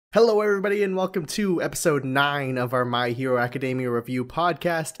Hello everybody and welcome to episode 9 of our My Hero Academia review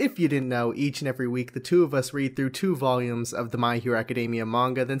podcast. If you didn't know, each and every week the two of us read through 2 volumes of the My Hero Academia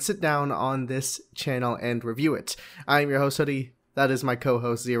manga, then sit down on this channel and review it. I'm your host Hoodie, that is my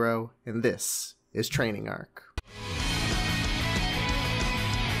co-host Zero, and this is Training Arc.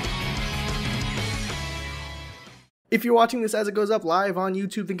 If you're watching this as it goes up live on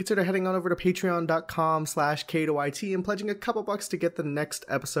YouTube, then consider heading on over to patreon.com/K2YT and pledging a couple bucks to get the next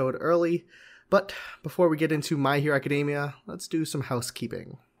episode early. But before we get into My Hero Academia, let's do some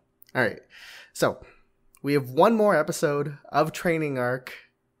housekeeping. Alright, so we have one more episode of Training Arc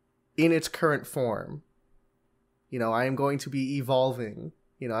in its current form. You know, I am going to be evolving.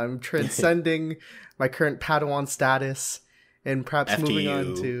 You know, I'm transcending my current Padawan status and perhaps moving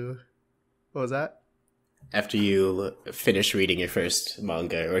on to... What was that? After you finish reading your first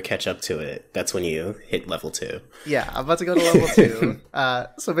manga or catch up to it, that's when you hit level 2. Yeah, I'm about to go to level 2.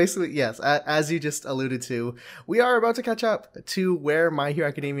 So basically, yes, as you just alluded to, we are about to catch up to where My Hero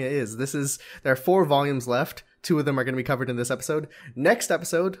Academia is. There are 4 volumes left. 2 of them are going to be covered in this episode. Next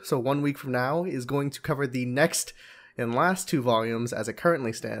episode, so 1 week from now, is going to cover the next and last 2 volumes as it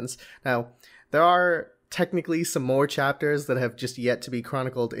currently stands. Now, there are technically some more chapters that have just yet to be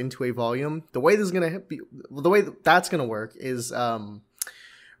chronicled into a volume. The way that's going to work is, so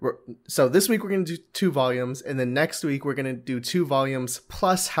this week we're going to do 2 volumes, and then next week we're going to do 2 volumes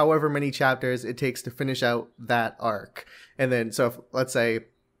plus however many chapters it takes to finish out that arc. And then, so if, let's say,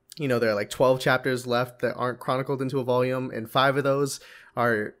 you know, there are like 12 chapters left that aren't chronicled into a volume, and 5 of those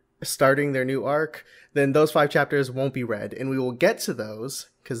are starting their new arc, then those 5 chapters won't be read, and we will get to those,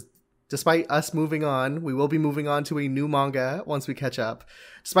 because despite us moving on, we will be moving on to a new manga once we catch up.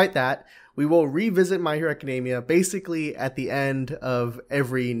 Despite that, we will revisit My Hero Academia basically at the end of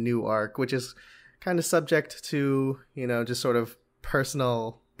every new arc, which is kind of subject to, you know, just sort of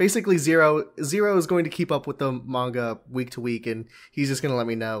personal... Basically, Zero is going to keep up with the manga week to week, and he's just going to let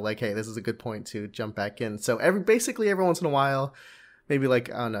me know, like, hey, this is a good point to jump back in. So basically every once in a while, maybe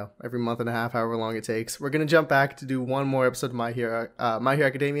like, I don't know, every month and a half, however long it takes, we're going to jump back to do one more episode of My Hero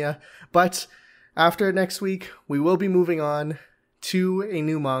Academia. But after next week, we will be moving on to a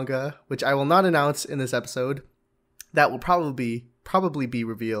new manga, which I will not announce in this episode. That will probably be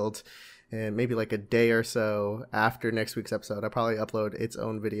revealed in maybe like a day or so after next week's episode. I'll probably upload its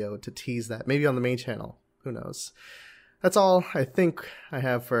own video to tease that, maybe on the main channel. Who knows? That's all I think I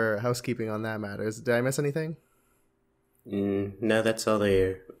have for housekeeping on that matters. Did I miss anything? No, that's all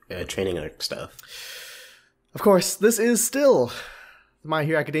the Training Arc stuff. Of course, this is still the My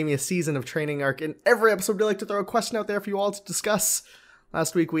Hero Academia season of Training Arc. In every episode, we like to throw a question out there for you all to discuss.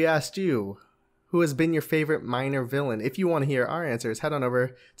 Last week, we asked you, who has been your favorite minor villain? If you want to hear our answers, head on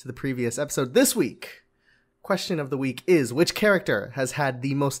over to the previous episode. This week, question of the week is, which character has had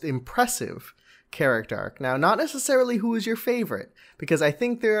the most impressive character arc? Now, not necessarily who is your favorite, because I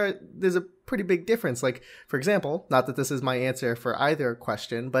think there's a pretty big difference. Like, for example, not that this is my answer for either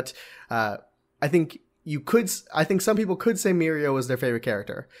question, but I think some people could say Mirio was their favorite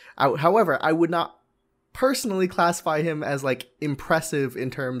character. However, I would not personally classify him as like impressive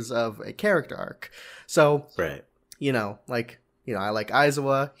in terms of a character arc. So, right. I like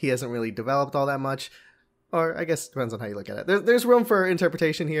Aizawa. He hasn't really developed all that much. Or I guess it depends on how you look at it. There's room for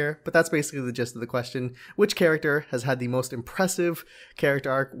interpretation here, but that's basically the gist of the question. Which character has had the most impressive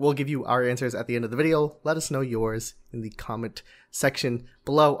character arc? We'll give you our answers at the end of the video. Let us know yours in the comment section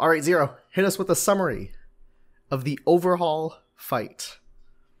below. All right, Zero, hit us with a summary of the overhaul fight.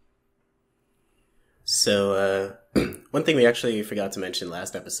 So, one thing we actually forgot to mention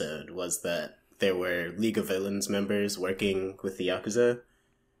last episode was that there were League of Villains members working with the Yakuza.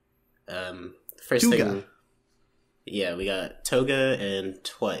 First thing... Yeah, we got Toga and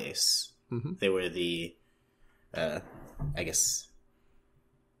Twice. Mm-hmm. They were the,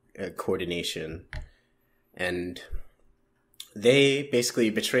 coordination. And they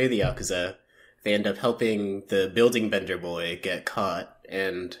basically betray the Yakuza. They end up helping the building bender boy get caught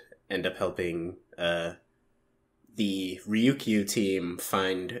and end up helping the Ryukyu team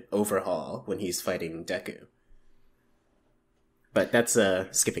find Overhaul when he's fighting Deku. But that's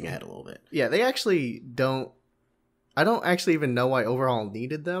skipping ahead a little bit. Yeah, they actually don't... I don't actually even know why Overhaul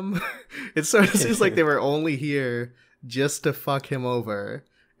needed them. It sort of seems like they were only here just to fuck him over,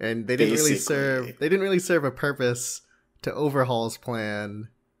 and they didn't really serve a purpose to Overhaul's plan.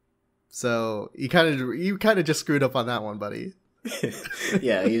 So you kind of just screwed up on that one, buddy.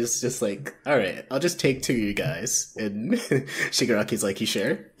 Yeah, he's just like, all right, I'll just take two of you guys. And Shigaraki's like, you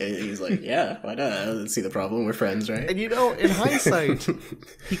sure? And he's like, yeah, why not? I don't see the problem. We're friends, right? And in hindsight,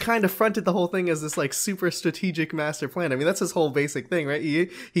 he kind of fronted the whole thing as this like super strategic master plan. I mean, that's his whole basic thing, right?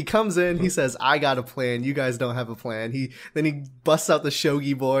 He comes in, he says, I got a plan. You guys don't have a plan. Then he busts out the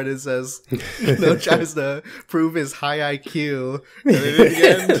shogi board and says, tries to prove his high IQ. And then in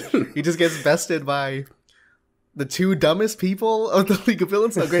the end, he just gets bested by the two dumbest people of the League of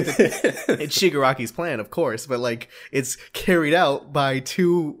Villains. Now, granted, it's Shigaraki's plan, of course, but like it's carried out by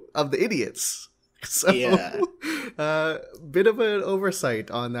two of the idiots. So, yeah, bit of an oversight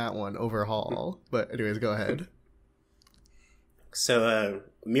on that one overhaul. But anyways, go ahead. So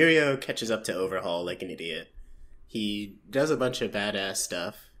Mirio catches up to Overhaul like an idiot. He does a bunch of badass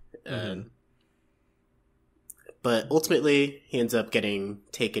stuff, but ultimately he ends up getting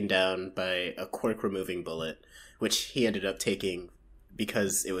taken down by a quirk removing bullet, which he ended up taking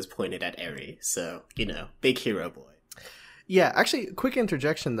because it was pointed at Eri. So, big hero boy. Yeah, actually, quick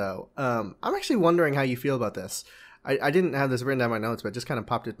interjection though. I'm actually wondering how you feel about this. I didn't have this written down in my notes, but just kind of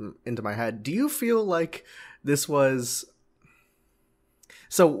popped it into my head. Do you feel like this was...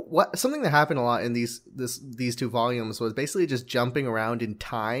 So something that happened a lot in these two volumes was basically just jumping around in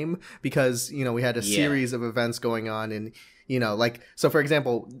time because, we had a series of events going on and, so for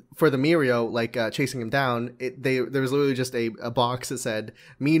example, for the Mirio, like chasing him down, there was literally just a box that said,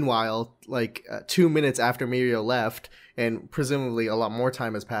 meanwhile, 2 minutes after Mirio left, and presumably a lot more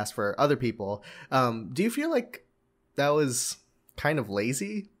time has passed for other people. Do you feel like that was kind of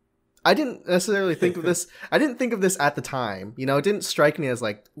lazy? I didn't necessarily think of this. I didn't think of this at the time. It didn't strike me as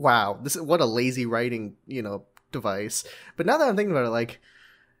like, wow, what a lazy writing, device. But now that I'm thinking about it, like,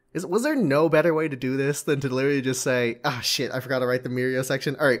 was there no better way to do this than to literally just say, shit, I forgot to write the Mirio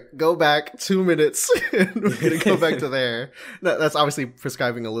section. All right, go back 2 minutes and we're going to go back to there. That's obviously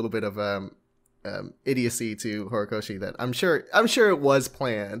prescribing a little bit of idiocy to Horikoshi that I'm sure it was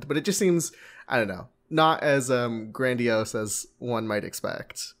planned, but it just seems, I don't know, not as grandiose as one might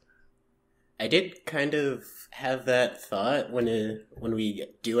expect. I did kind of have that thought when we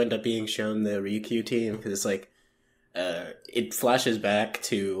do end up being shown the Ryukyu team, because it's like, it flashes back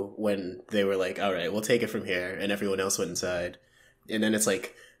to when they were like, all right, we'll take it from here, and everyone else went inside. And then it's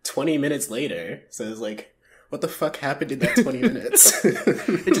like 20 minutes later, so it's like, what the fuck happened in that 20 minutes?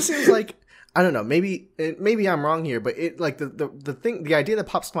 It just seems like, I don't know, maybe I'm wrong here, but it like the idea that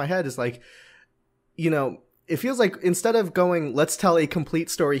pops to my head is like, it feels like instead of going, let's tell a complete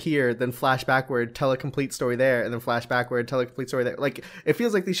story here, then flash backward, tell a complete story there, and then flash backward, tell a complete story there. Like, it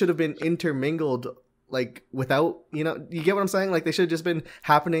feels like they should have been intermingled, like, without, you get what I'm saying? Like, they should have just been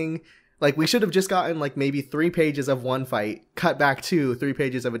happening. Like, we should have just gotten, like, maybe 3 pages of one fight, cut back to 3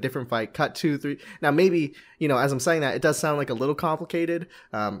 pages of a different fight, cut 2, 3. Now, maybe, as I'm saying that, it does sound like a little complicated.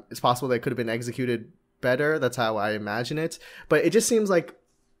 It's possible that it could have been executed better. That's how I imagine it. But it just seems like,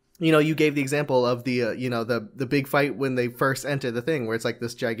 you gave the example of the, the big fight when they first enter the thing where it's like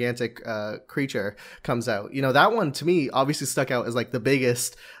this gigantic creature comes out. That one to me obviously stuck out as like the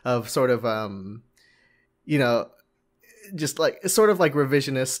biggest of sort of, just like sort of like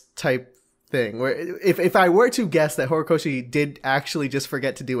revisionist type thing where if I were to guess that Horikoshi did actually just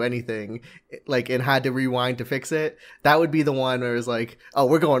forget to do anything, like, and had to rewind to fix it, that would be the one where it's like, oh,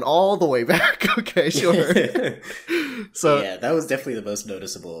 we're going all the way back. Okay, sure. So yeah, that was definitely the most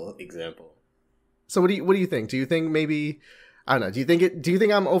noticeable example. So what do you think? Do you think maybe, I don't know, do you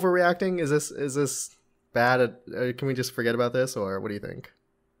think I'm overreacting? Is this bad? Can we just forget about this, or what do you think?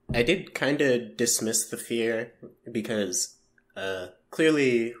 I did kind of dismiss the fear because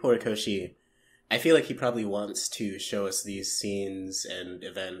clearly Horikoshi, I feel like he probably wants to show us these scenes and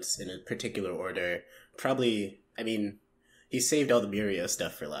events in a particular order. Probably, I mean, he saved all the Mirio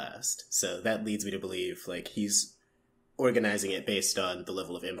stuff for last, so that leads me to believe like he's organizing it based on the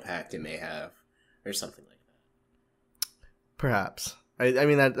level of impact it may have, or something like that. Perhaps. I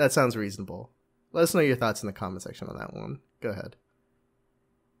mean, that sounds reasonable. Let us know your thoughts in the comment section on that one. Go ahead.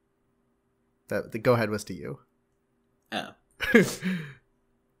 The go ahead was to you. Oh.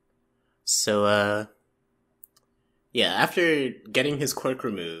 So, yeah, after getting his quirk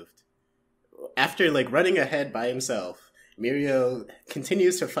removed, after, like, running ahead by himself, Mirio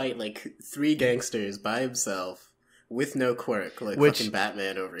continues to fight, like, 3 gangsters by himself with no quirk, like fucking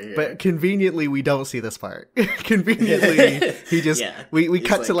Batman over here. But conveniently, we don't see this part. Conveniently, he just... Yeah. We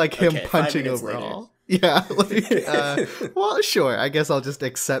cut to, like, him punching overall. Yeah, like, well, sure. I guess I'll just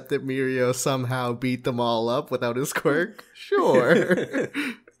accept that Mirio somehow beat them all up without his quirk. Sure.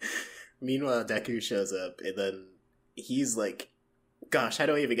 Meanwhile, Deku shows up, and then he's like, gosh, how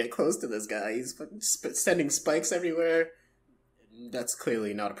do I even get close to this guy? He's sending spikes everywhere. that's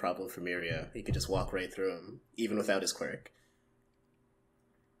clearly not a problem for Mirio. He could just walk right through him, even without his quirk.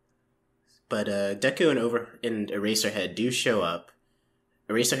 But Deku and Eraserhead do show up.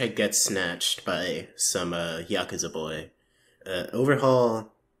 Eraserhead gets snatched by some Yakuza boy.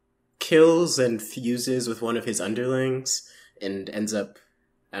 Overhaul kills and fuses with one of his underlings and ends up,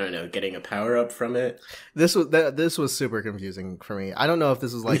 I don't know, getting a power-up from it. This was super confusing for me. I don't know if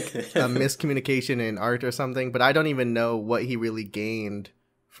this was like a miscommunication in art or something, but I don't even know what he really gained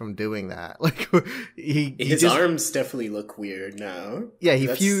from doing that. Like his arms definitely look weird now. Yeah,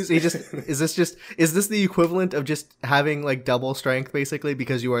 fused. Is this the equivalent of just having like double strength basically,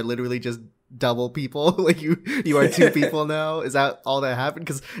 because you are literally just double people? Like you are two people now? Is that all that happened?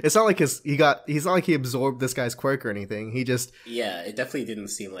 Because it's not like he's not like he absorbed this guy's quirk or anything. He just, yeah, it definitely didn't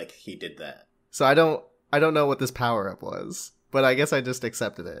seem like he did that. So I don't know what this power up was, but I guess I just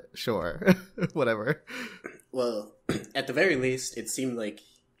accepted it. Sure. Whatever. Well, at the very least, it seemed like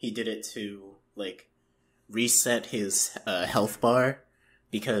he did it to, like, reset his health bar,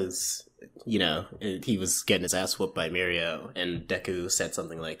 because, you know, he was getting his ass whooped by Mirio, and Deku said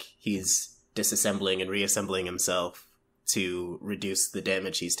something like he's disassembling and reassembling himself to reduce the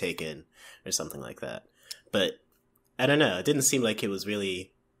damage he's taken, or something like that. But, I don't know, it didn't seem like it was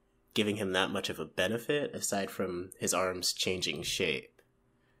really giving him that much of a benefit, aside from his arms changing shape.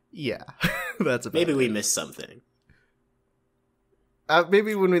 Yeah, that's about Maybe it. we missed something.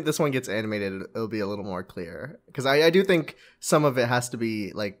 Maybe when this one gets animated, it'll be a little more clear. Because I do think some of it has to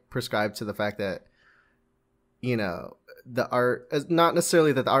be like prescribed to the fact that, you know, the art, not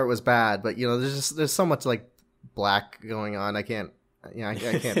necessarily that the art was bad, but, you know, there's so much like black going on. I can't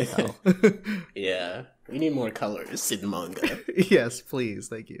tell. Yeah, we need more colors in manga. Yes, please,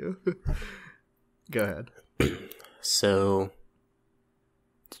 thank you. Go ahead. So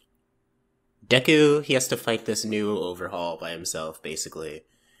Deku, he has to fight this new overhaul by himself, basically.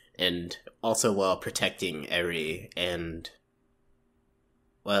 And also while protecting Eri, and,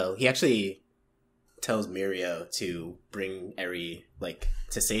 well, he actually tells Mirio to bring Eri, like,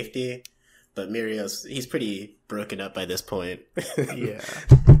 to safety, but he's pretty broken up by this point. Yeah.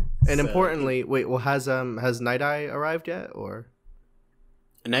 And importantly, wait, well, has Night Eye arrived yet, or?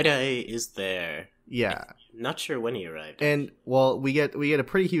 Night Eye is there. Yeah. Not sure when he arrived. And, well, we get a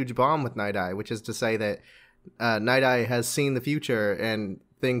pretty huge bomb with Night Eye, which is to say that Night Eye has seen the future and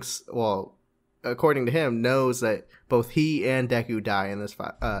thinks, well, according to him, knows that both he and Deku die in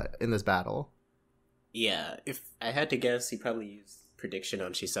this battle. Yeah, if I had to guess, he probably used prediction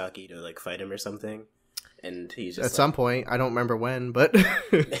on Shisaki to, like, fight him or something. And he's just at some point, I don't remember when, but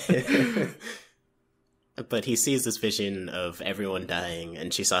but he sees this vision of everyone dying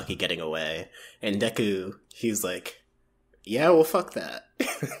and Shisaki getting away, and Deku, he's like, yeah, well, fuck that.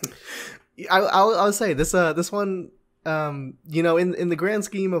 I'll say this one, you know, in the grand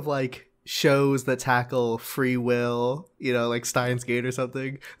scheme of like shows that tackle free will, you know, like Steins Gate or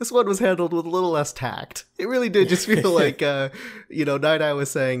something, this one was handled with a little less tact. It really did just feel like, you know, Night Eye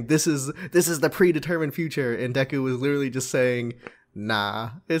was saying, this is the predetermined future, and Deku was literally just saying, nah,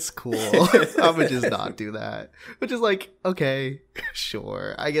 it's cool. I'm gonna just not do that. Which is like, okay,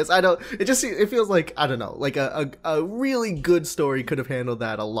 sure. I guess it feels like, I don't know, like a really good story could have handled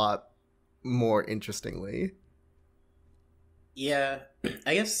that a lot more interestingly. Yeah,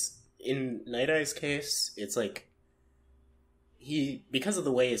 I guess in Night Eye's case, it's like, because of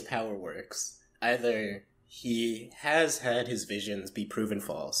the way his power works, either he has had his visions be proven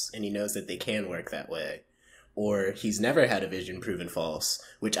false, and he knows that they can work that way, or he's never had a vision proven false,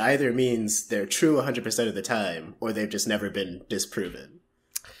 which either means they're true 100% of the time, or they've just never been disproven.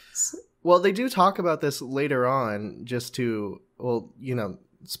 Well, they do talk about this later on, just to, well, you know,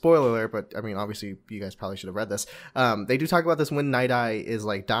 spoiler alert, but I mean, obviously you guys probably should have read this. They do talk about this when Night Eye is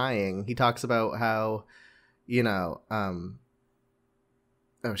like dying. He talks about how, you know, oh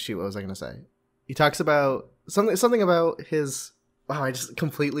shoot, what was I gonna say? He talks about something about his, wow, I just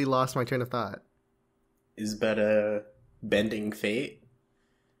completely lost my train of thought. Is that bending fate?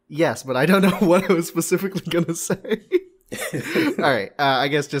 Yes, but I don't know what I was specifically gonna say. All right, I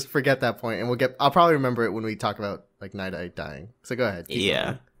guess just forget that point, and I'll probably remember it when we talk about like Night Eye dying. So go ahead.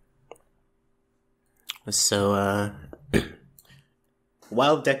 Yeah. So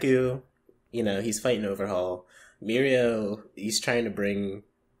while Deku, you know, he's fighting Overhaul, Mirio, he's trying to bring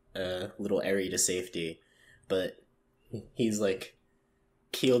little Eri to safety, but he's like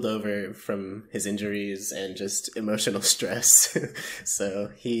keeled over from his injuries and just emotional stress.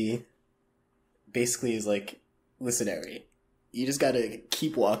 So he basically is like, listen, Eri, you just gotta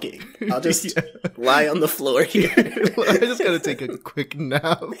keep walking. I'll just lie on the floor here. I just gotta take a quick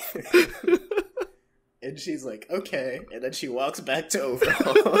nap. And she's like, okay. And then she walks back to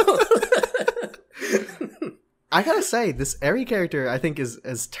Overhaul. I gotta say, this Eri character, I think,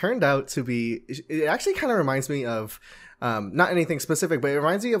 has turned out to be... It actually kind of reminds me of... not anything specific, but it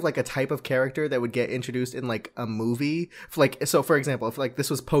reminds me of like a type of character that would get introduced in like a movie. So for example, if like this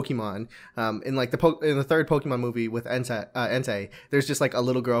was Pokemon, in like in the third Pokemon movie with Entei, there's just like a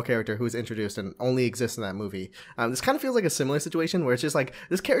little girl character who's introduced and only exists in that movie. This kind of feels like a similar situation where it's just like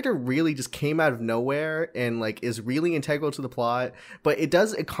this character really just came out of nowhere and like is really integral to the plot, but it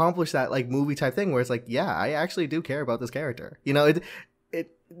does accomplish that like movie type thing where it's like, yeah, I actually do care about this character. You know,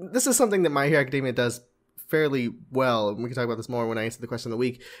 this is something that My Hero Academia does fairly well, and we can talk about this more when I answer the question of the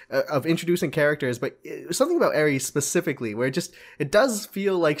week, of introducing characters, but something about Eri specifically where it does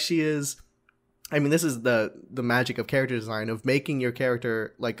feel like she is, I mean, this is the magic of character design, of making your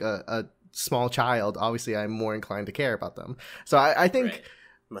character like a small child. Obviously I'm more inclined to care about them, so I think right.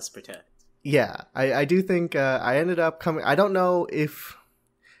 Must protect. Yeah, I do think I ended up coming, I don't know if,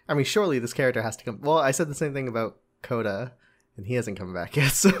 I mean, surely this character has to come, well, I said the same thing about Coda and he hasn't come back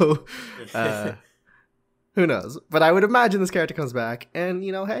yet, so who knows? But I would imagine this character comes back, and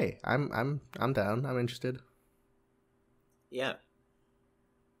you know, hey, I'm down. I'm interested. Yeah.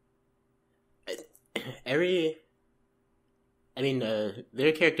 Eri. I mean, there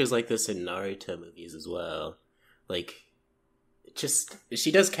are characters like this in Naruto movies as well. Like,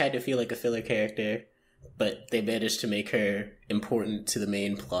 she does kind of feel like a filler character, but they managed to make her important to the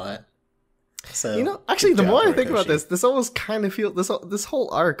main plot. So, you know, actually, the more I think about this almost kind of feels, this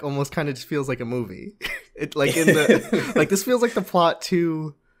whole arc almost kind of just feels like a movie. It like in the like this feels like the plot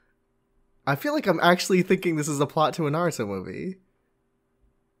to. I feel like I'm actually thinking this is a plot to a Naruto movie.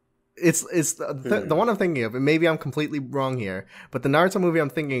 It's the one I'm thinking of, and maybe I'm completely wrong here, but the Naruto movie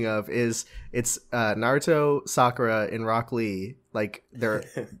I'm thinking of it's Naruto, Sakura, and Rock Lee. Like they're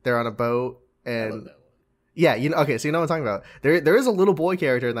on a boat, and yeah, you know, okay, so you know what I'm talking about. There is a little boy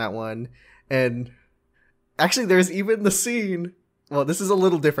character in that one. And actually, there's even the scene. Well, this is a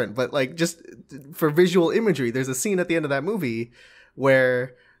little different, but like just for visual imagery, there's a scene at the end of that movie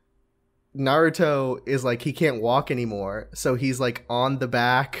where Naruto is like, he can't walk anymore. So he's like on the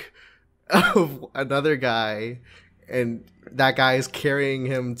back of another guy, and that guy is carrying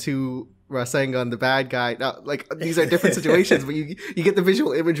him to Rasengan, the bad guy. Now, like, these are different situations, but you get the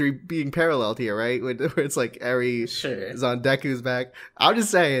visual imagery being paralleled here, right? Where it's like Eri is on Deku's back. I'm just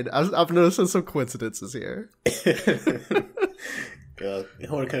saying, I've noticed some coincidences here. Well,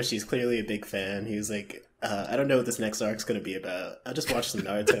 Horikoshi's clearly a big fan. He was like, I don't know what this next arc's going to be about. I'll just watch some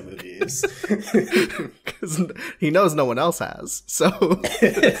Naruto movies. Because he knows no one else has, so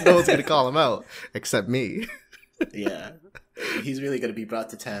no one's going to call him out except me. Yeah. He's really going to be brought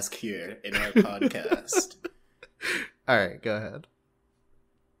to task here in our podcast. All right, go ahead.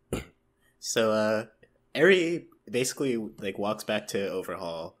 So, Eri basically like walks back to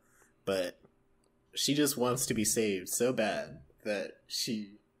Overhaul, but she just wants to be saved so bad that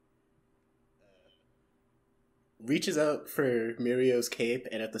she reaches out for Mirio's cape,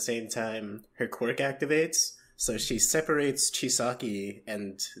 and at the same time, her quirk activates. So she separates Chisaki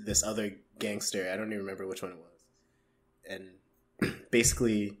and this other gangster. I don't even remember which one it was. And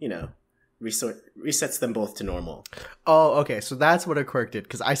basically, you know, resets them both to normal. Oh, okay. So that's what her quirk did.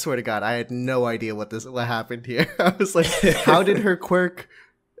 Because I swear to God, I had no idea what happened here. I was like, how did her quirk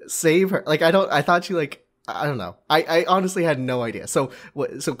save her? Like, I thought she like, I don't know. I honestly had no idea. So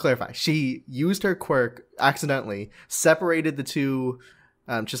clarify. She used her quirk accidentally, separated the two,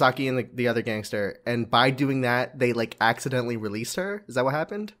 Chisaki and the other gangster, and by doing that, they like accidentally released her. Is that what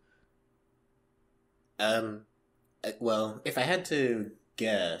happened? Well, if I had to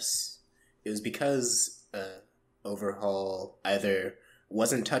guess, it was because Overhaul either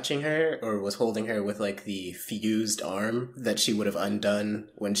wasn't touching her or was holding her with like the fused arm that she would have undone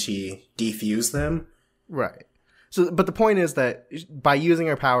when she defused them. Right. So, but the point is that by using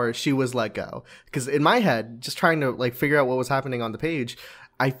her power, she was let go. Because in my head, just trying to like figure out what was happening on the page,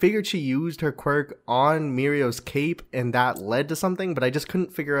 I figured she used her quirk on Mirio's cape and that led to something, but I just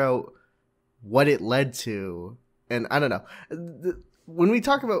couldn't figure out what it led to. And I don't know. When we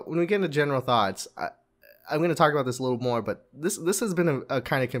get into general thoughts, I'm going to talk about this a little more, but this has been a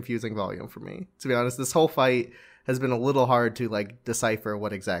kind of confusing volume for me. To be honest, this whole fight has been a little hard to like decipher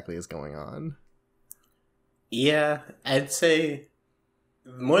what exactly is going on. Yeah, I'd say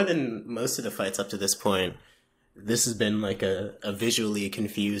more than most of the fights up to this point, this has been like a visually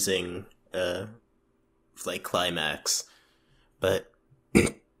confusing like climax. But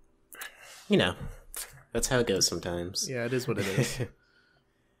you know, that's how it goes sometimes. Yeah, it is what it is.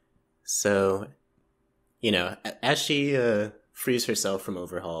 So, you know, as she frees herself from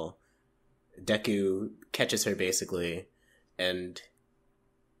Overhaul, Deku catches her basically, and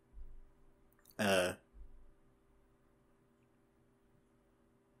when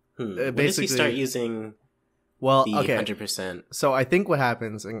does he start using the 100%? So I think what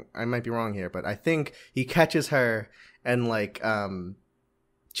happens, and I might be wrong here, but I think he catches her and like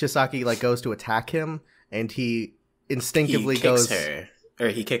Chisaki like goes to attack him, and he instinctively goes her. Or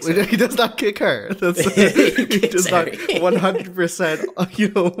he kicks her. He does not kick her. He does not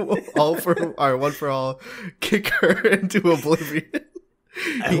 100%, all for our one for all, kick her into oblivion.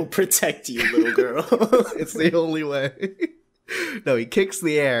 I will protect you, little girl. It's the only way. No, he kicks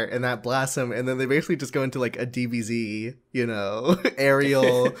the air and that blasts him, and then they basically just go into like a DBZ,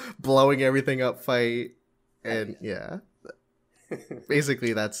 aerial, blowing everything up fight, and yeah.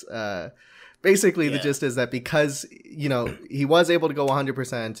 Basically, that's the gist is that because he was able to go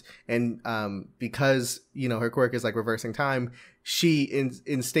 100%, and because her quirk is like reversing time, she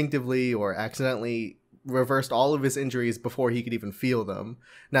instinctively or accidentally reversed all of his injuries before he could even feel them.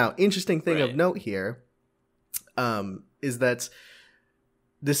 Now, interesting thing of note here is that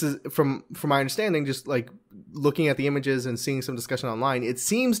this is from my understanding, just like looking at the images and seeing some discussion online, it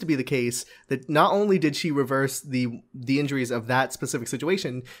seems to be the case that not only did she reverse the injuries of that specific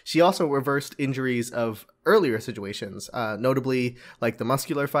situation, she also reversed injuries of earlier situations, notably like the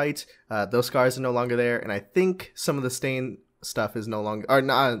muscular fight. Those scars are no longer there, and I think some of the stain stuff is no longer, or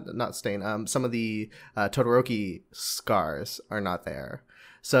not stain. Some of the Todoroki scars are not there.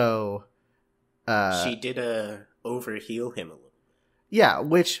 So she did overheal him a little. Yeah,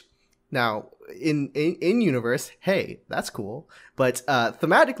 which now in universe, hey, that's cool. But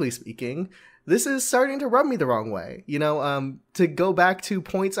thematically speaking, this is starting to rub me the wrong way. To go back to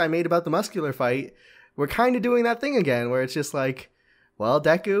points I made about the muscular fight, we're kind of doing that thing again where it's just like, well,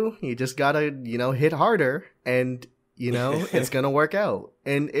 Deku, you just gotta, hit harder, and it's gonna work out.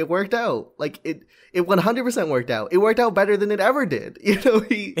 And it worked out. Like it 100% worked out. It worked out better than it ever did.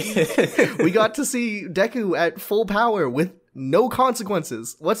 We got to see Deku at full power with no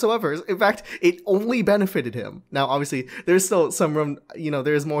consequences whatsoever. In fact, it only benefited him. Now, obviously, there's still some room,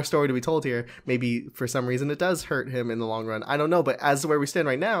 there's more story to be told here. Maybe for some reason it does hurt him in the long run. I don't know. But as to where we stand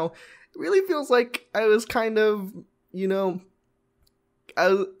right now, it really feels like I was kind of, there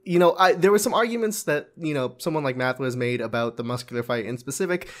were some arguments that, someone like Math was made about the muscular fight in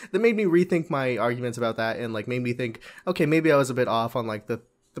specific that made me rethink my arguments about that, and like made me think, okay, maybe I was a bit off on like the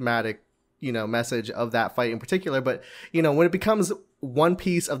thematic, message of that fight in particular. But, when it becomes one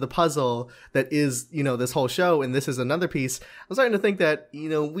piece of the puzzle that is, this whole show, and this is another piece, I'm starting to think that,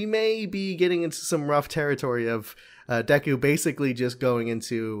 we may be getting into some rough territory of Deku basically just going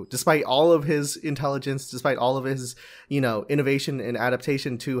into, despite all of his intelligence, despite all of his, innovation and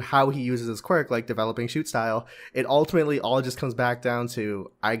adaptation to how he uses his quirk, like developing shoot style, it ultimately all just comes back down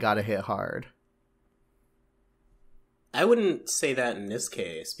to, I gotta hit hard. I wouldn't say that in this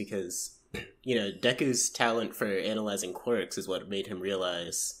case, because, Deku's talent for analyzing quirks is what made him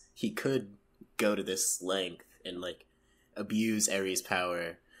realize he could go to this length and, like, abuse Eri's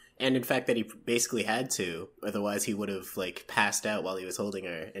power. And in fact that he basically had to, otherwise he would have, like, passed out while he was holding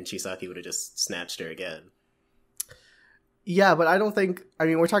her, and Chisaki would have just snatched her again. Yeah, but I don't think,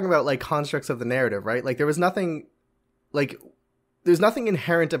 we're talking about, like, constructs of the narrative, right? Like, there's nothing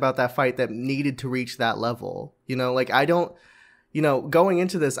inherent about that fight that needed to reach that level. Going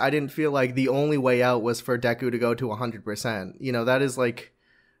into this, I didn't feel like the only way out was for Deku to go to 100%. That is like,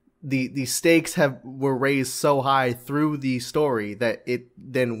 the stakes were raised so high through the story that it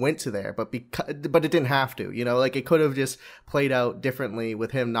then went to there, but it didn't have to. Like it could have just played out differently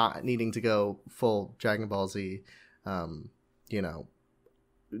with him not needing to go full Dragon Ball Z.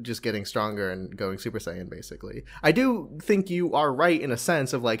 Just getting stronger and going Super Saiyan, basically. I do think you are right in a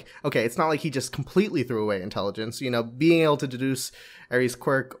sense of like, okay, it's not like he just completely threw away intelligence. Being able to deduce Eri's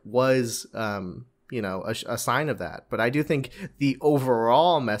quirk was, a sign of that. But I do think the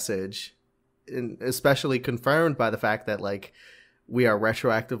overall message, especially confirmed by the fact that like we are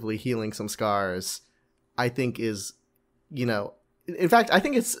retroactively healing some scars, I think is, in fact, I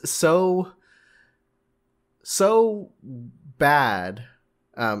think it's so bad.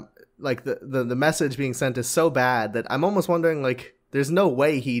 Like the message being sent is so bad that I'm almost wondering, like, there's no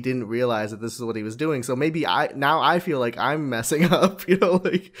way he didn't realize that this is what he was doing. So maybe I feel like I'm messing up,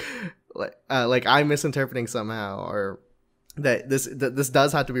 like I'm misinterpreting somehow, or that this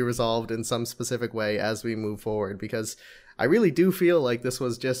does have to be resolved in some specific way as we move forward, because I really do feel like this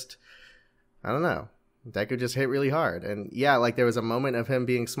was just, I don't know, Deku just hit really hard. And yeah, like there was a moment of him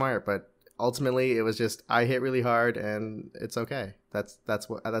being smart, but ultimately it was just, I hit really hard and it's okay.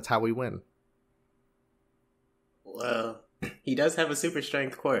 That's how we win. Well, he does have a super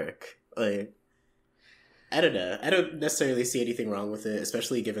strength quirk. Like, I don't know. I don't necessarily see anything wrong with it,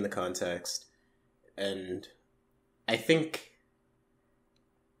 especially given the context. And I think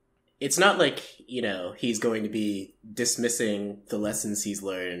it's not like, he's going to be dismissing the lessons he's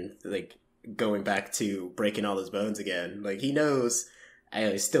learned, like going back to breaking all his bones again. Like, he knows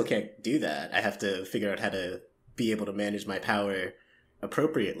I still can't do that. I have to figure out how to be able to manage my power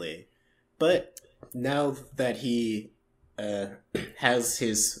appropriately. But now that he has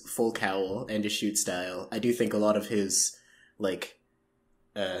his full cowl and his shoot style, I do think a lot of his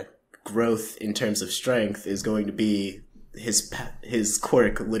growth in terms of strength is going to be his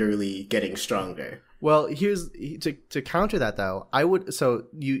quirk literally getting stronger. Well, here's to counter that though.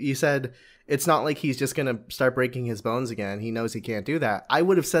 You said it's not like he's just gonna start breaking his bones again. He knows he can't do that. I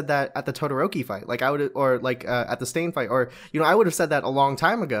would have said that at the Todoroki fight, at the Stain fight, or I would have said that a long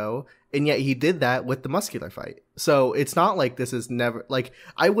time ago. And yet he did that with the muscular fight. So it's not like this is never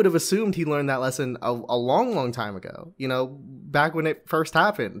I would have assumed he learned that lesson a long, long time ago. Back when it first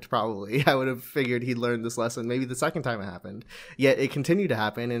happened, probably I would have figured he'd learned this lesson maybe the second time it happened. Yet it continued to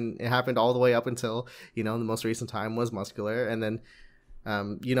happen, and it happened all the way up until the most recent time was muscular, and then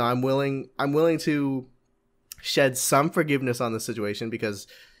I'm willing to shed some forgiveness on the situation because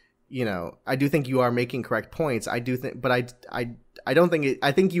I do think you are making correct points. I do think, but I don't think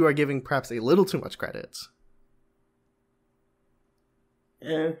I think you are giving perhaps a little too much credit.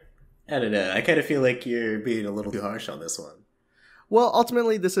 I don't know. I kind of feel like you're being a little too harsh on this one. Well,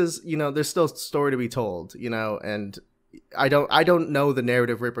 ultimately, this is there's still a story to be told, and I don't know the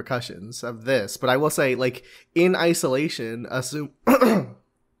narrative repercussions of this, but I will say, in isolation, assume.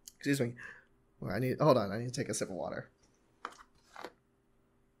 Excuse me. Well, I need to take a sip of water.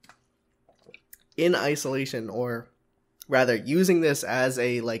 In isolation, or rather using this as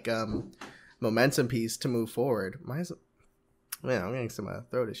a momentum piece to move forward. I'm getting some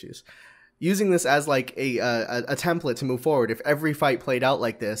throat issues. Using this as a template to move forward. If every fight played out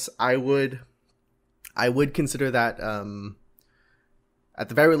like this, I would consider that at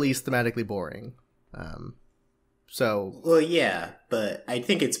the very least thematically boring. Well, yeah, but I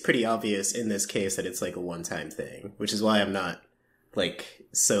think it's pretty obvious in this case that it's a one-time thing, which is why I'm not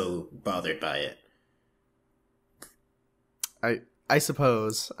so bothered by it. I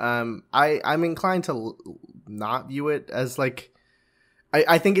suppose. I'm inclined to not view it as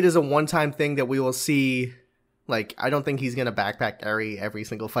I think it is a one-time thing that we will see. I don't think he's gonna backpack every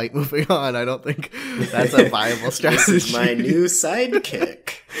single fight moving on. I don't think that's a viable strategy. This is my new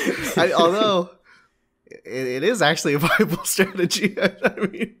sidekick. Although it is actually a viable strategy. I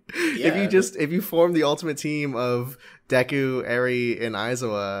mean, yeah. if you form the ultimate team of Deku, Eri, and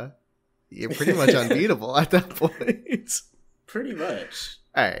Aizawa, you're pretty much unbeatable at that point. Pretty much.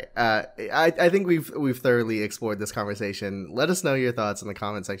 All right. I think we've thoroughly explored this conversation. Let us know your thoughts in the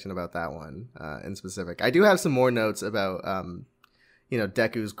comment section about that one in specific. I do have some more notes about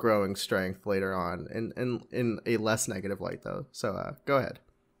Deku's growing strength later on, in a less negative light though. So go ahead.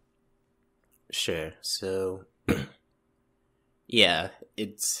 Sure. So yeah,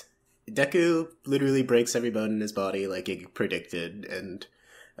 it's Deku literally breaks every bone in his body like he predicted, and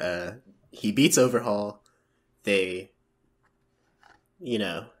he beats Overhaul. They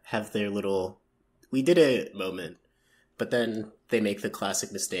have their little "we did it" moment, but then they make the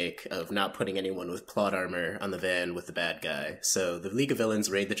classic mistake of not putting anyone with plot armor on the van with the bad guy. So the League of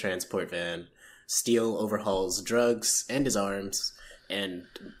Villains raid the transport van, steal Overhaul's drugs and his arms, and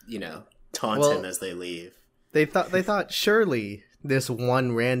taunt him as they leave. They thought surely this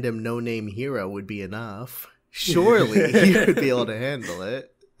one random no-name hero would be enough. Surely he would be able to handle it.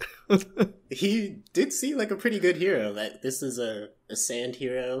 He did seem like a pretty good hero. This is a sand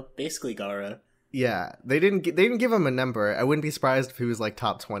hero, basically Gaara. Yeah, they didn't give him a number. I wouldn't be surprised if he was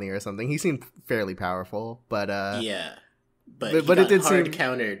top 20 or something. He seemed fairly powerful, but yeah, but it did seem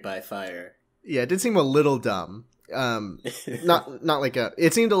countered by fire. Yeah, it did seem a little dumb.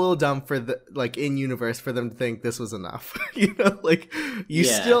 It seemed a little dumb for the in universe for them to think this was enough. You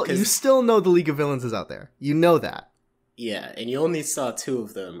still know the League of Villains is out there. You know that. Yeah, and you only saw 2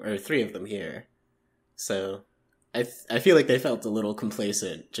 of them, or 3 of them here. So, I feel like they felt a little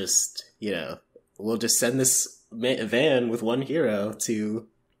complacent. Just, we'll just send this van with one hero to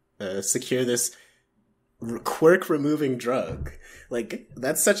secure this quirk-removing drug.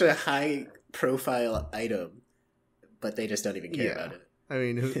 That's such a high-profile item, but they just don't even care about it. I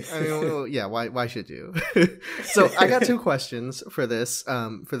mean, well, yeah, why should you? So, I got 2 questions for this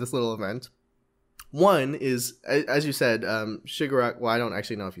little event. One is, as you said, Shigaraki. Well, I don't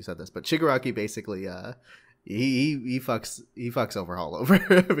actually know if you said this, but Shigaraki basically he fucks Overhaul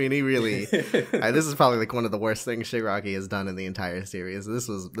over. I mean, he really. This is probably like one of the worst things Shigaraki has done in the entire series. This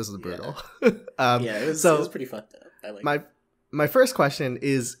was brutal. Yeah, it was pretty fucked up. I like my first question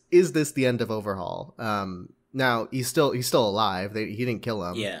is this the end of Overhaul? Now he's still alive. He didn't kill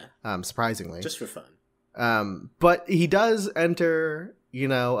him. Yeah. Surprisingly, just for fun. But he does enter,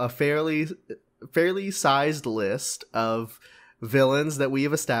 a fairly sized list of villains that we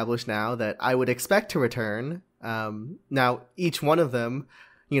have established now that I would expect to return. Now each one of them,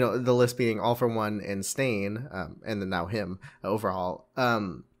 the list being All for One and Stain, and then now him, Overhaul.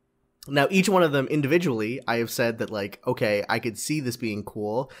 Now each one of them individually, I have said that like, okay, I could see this being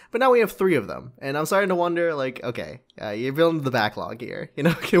cool, but now we have 3 of them, and I'm starting to wonder like, okay, you're building the backlog here,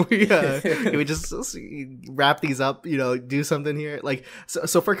 can we just wrap these up, do something here? Like,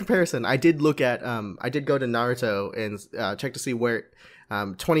 so for comparison, I did go to Naruto and check to see where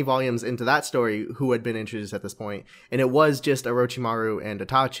 20 volumes into that story who had been introduced at this point, and it was just Orochimaru and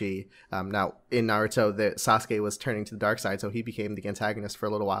Itachi. Now in Naruto, Sasuke was turning to the dark side, so he became the antagonist for a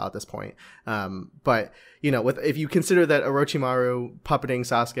little while at this point. But if you consider that Orochimaru puppeting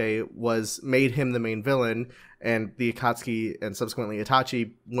Sasuke made him the main villain, and the Akatsuki and subsequently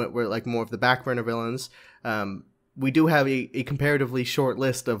Itachi were like more of the back burner villains, we do have a comparatively short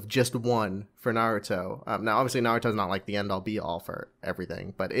list of just one for Naruto. Now, obviously, Naruto's not like the end-all be-all for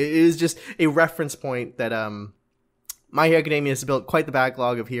everything, but it is just a reference point that My Hero Academia has built quite the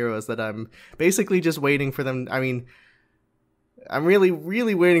backlog of heroes that I'm basically just waiting for them. I mean, I'm really,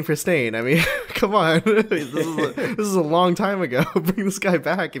 really waiting for Stain. I mean, come on. This is a long time ago. Bring this guy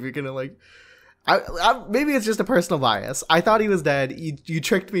back if you're going to, like... maybe it's just a personal bias. I thought he was dead. You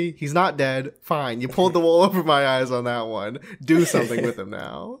tricked me. He's not dead. Fine. You pulled the wool over my eyes on that one. Do something with him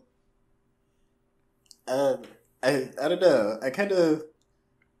now. I don't know. I kind of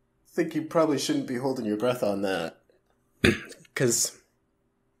think you probably shouldn't be holding your breath on that. Because,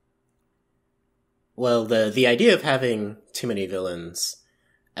 well, the idea of having too many villains,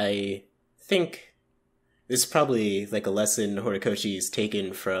 I think this is probably like a lesson Horikoshi's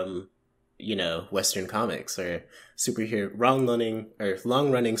taken from Western comics, or long-running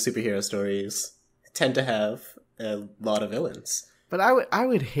superhero stories tend to have a lot of villains. But I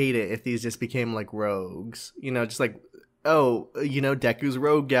would hate it if these just became like rogues, just like, Deku's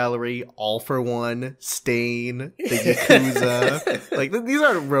Rogue Gallery, All for One, Stain, the Yakuza. Like, these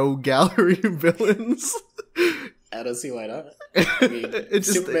aren't Rogue Gallery villains. I don't see why not. I mean,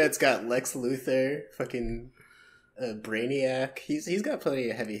 Superman's got Lex Luthor, fucking Brainiac. He's got plenty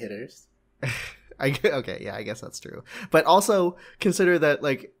of heavy hitters. I guess that's true. But also consider that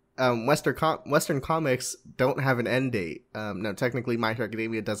like Western comics don't have an end date. No, technically My Hero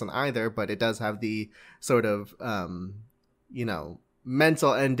Academia doesn't either, but it does have the sort of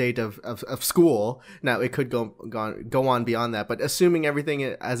mental end date of school. Now it could go on beyond that, but assuming everything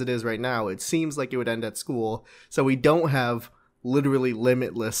as it is right now, it seems like it would end at school. So we don't have literally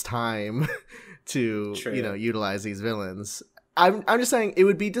limitless time to utilize these villains. I'm just saying it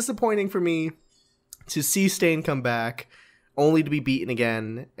would be disappointing for me to see Stain come back only to be beaten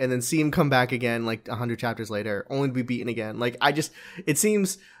again, and then see him come back again like 100 chapters later only to be beaten again. Like, it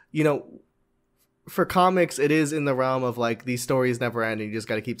seems, for comics it is in the realm of like these stories never end and you just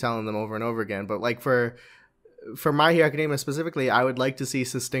got to keep telling them over and over again. But like for My Hero Academia specifically, I would like to see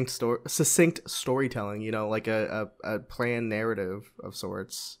succinct storytelling, like a planned narrative of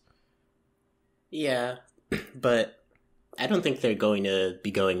sorts. Yeah, but I don't think they're going to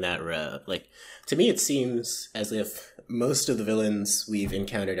be going that route. Like, to me, it seems as if most of the villains we've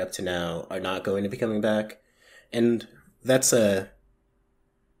encountered up to now are not going to be coming back. And that's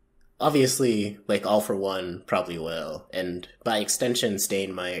obviously, like, All for One probably will. And by extension,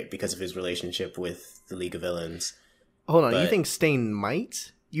 Stain might, because of his relationship with the League of Villains. Hold on, you think Stain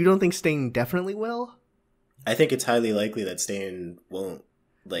might? You don't think Stain definitely will? I think it's highly likely that Stain won't,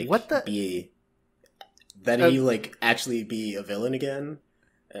 like, he like actually be a villain again.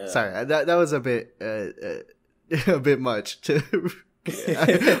 Sorry, that was a bit much to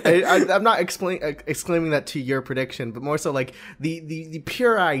I'm not exclaiming that to your prediction, but more so like the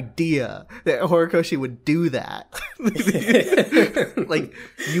pure idea that Horikoshi would do that. Like,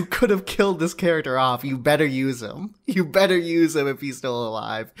 you could have killed this character off. You better use him. You better use him if he's still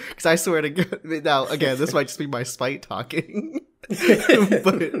alive. Because I swear to God, now again, this might just be my spite talking.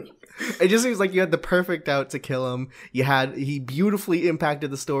 But it just seems like you had the perfect out to kill him. He beautifully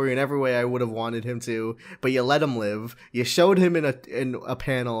impacted the story in every way I would have wanted him to, but you let him live. You showed him in a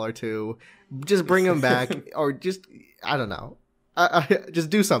panel or two. Just bring him back, or just, I don't know.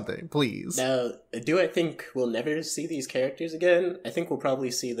 Just do something, please. Now, do I think we'll never see these characters again? I think we'll probably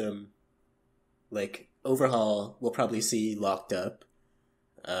see them like Overhaul we'll probably see locked up,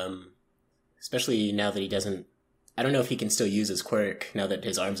 especially now that he doesn't. I don't know if he can still use his quirk now that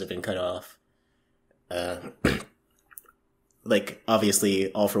his arms have been cut off. Like,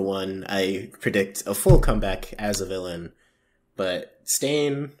 obviously, All For One, I predict a full comeback as a villain, but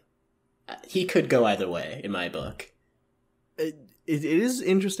Stain, he could go either way in my book. It is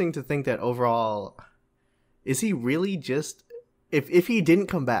interesting to think that Overall, is he really just, if he didn't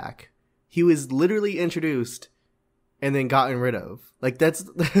come back, he was literally introduced and then gotten rid of. Like, that's,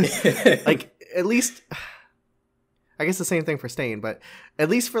 like, at least, I guess the same thing for Stain, but at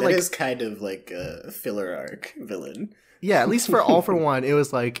least for, like... That is kind of like a filler arc villain. Yeah, at least for All For One, it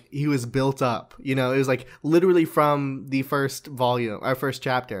was like, he was built up, you know? It was like, literally from the first volume, our first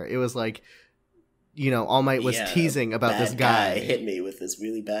chapter, it was like, you know, All Might was teasing about this guy. Hit me with this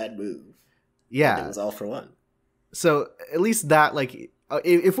really bad move. Yeah. And it was All For One. So, at least that, like...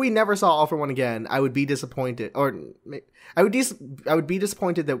 If we never saw All For One again, I would be disappointed. Or I would be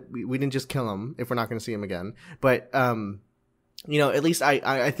disappointed that we didn't just kill him if we're not going to see him again. But you know, at least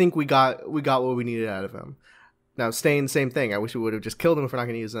I think we got what we needed out of him. Now, Stain, same thing. I wish we would have just killed him if we're not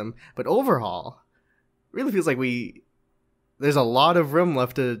going to use him. But Overhaul really feels like there's a lot of room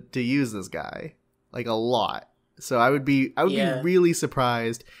left to use this guy, like a lot. So I would be really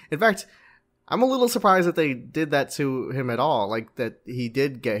surprised. In fact, I'm a little surprised that they did that to him at all. Like, that he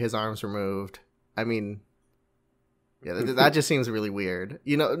did get his arms removed. I mean, yeah, that just seems really weird.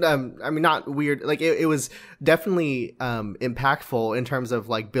 You know, I mean, not weird. Like, it was definitely impactful in terms of,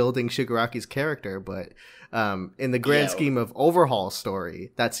 like, building Shigaraki's character. But in the grand scheme of Overhaul's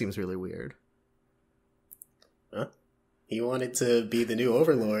story, that seems really weird. Huh? He wanted to be the new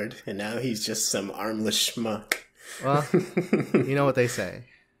Overlord, and now he's just some armless schmuck. Well, you know what they say.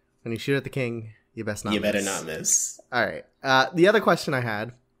 When you shoot at the king, you best not miss. You better not miss. All right. The other question I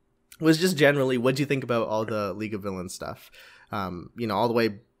had was just generally, what'd you think about all the League of Villains stuff? You know, all the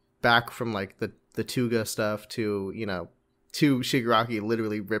way back from, like, the Tuga stuff to, you know, to Shigaraki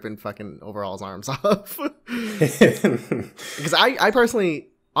literally ripping fucking Overhaul's arms off. Because I personally,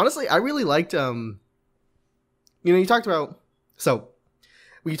 honestly, I really liked, you know, you talked about, so...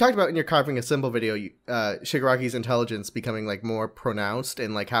 Well, you talked about in your carving a symbol video, Shigaraki's intelligence becoming, like, more pronounced,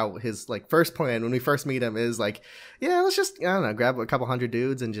 and, like, how his, like, first plan when we first meet him is like, yeah, let's just, I don't know, grab a couple hundred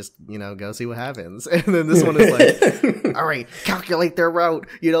dudes and just, you know, go see what happens. And then this one is like, all right, calculate their route,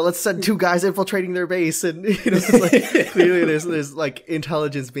 you know, let's send 2 guys infiltrating their base, and, you know, it's like, clearly there's like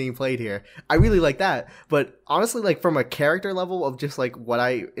intelligence being played here. I really like that, but honestly, like, from a character level of just, like, what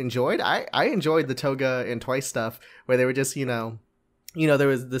I enjoyed, I enjoyed the Toga and Twice stuff where they were just, you know, there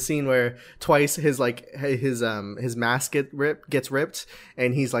was the scene where Twice his mask gets ripped,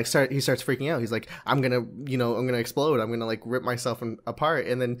 and he's like he starts freaking out. He's like, I'm gonna explode. I'm gonna, like, rip myself apart.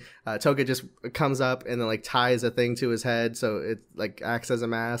 And then Toga just comes up and then, like, ties a thing to his head, so it, like, acts as a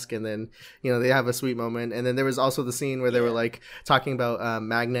mask. And then, you know, they have a sweet moment. And then there was also the scene where they were, like, talking about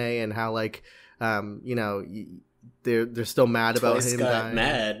Magne and how, like, you know, they're still mad about him dying.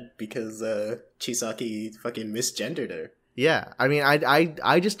 Mad because Chisaki fucking misgendered her. Yeah, I mean,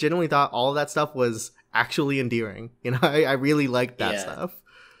 I just genuinely thought all of that stuff was actually endearing. You know, I really liked that stuff.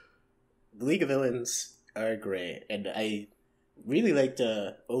 The League of Villains are great, and I really liked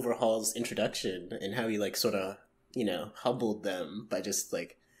Overhaul's introduction and how he, like, sort of, you know, humbled them by just,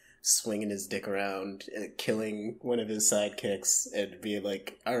 like, swinging his dick around, killing one of his sidekicks, and being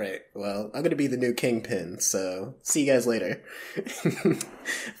like, all right, well, I'm gonna be the new Kingpin, so see you guys later.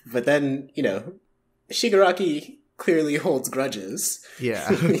 But then, you know, Shigaraki clearly holds grudges.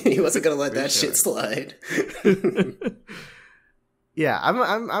 Yeah. He wasn't gonna let that shit slide. Yeah,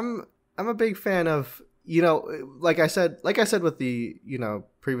 I'm a big fan of, you know, like I said with the, you know,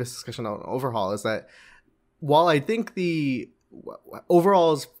 previous discussion on Overhaul, is that while I think the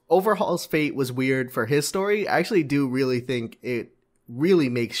Overhaul's fate was weird for his story, I actually do really think it really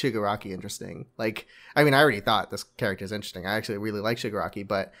makes Shigaraki interesting. Like, I mean, I already thought this character is interesting. I actually really like Shigaraki,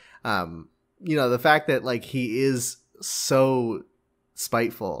 but you know, the fact that, like, he is so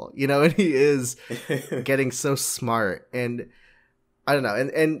spiteful, you know, and he is getting so smart, and I don't know,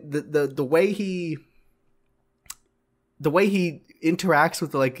 and the way he interacts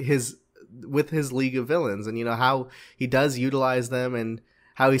with, like, his League of Villains, and, you know, how he does utilize them, and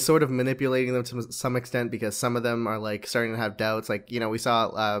how he's sort of manipulating them to some extent, because some of them are, like, starting to have doubts. Like, you know, we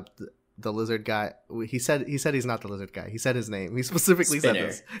saw the lizard guy. He said he's not the lizard guy. He said his name. He specifically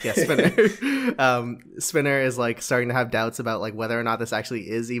Spinner. said this. Yeah, Spinner. Spinner is, like, starting to have doubts about, like, whether or not this actually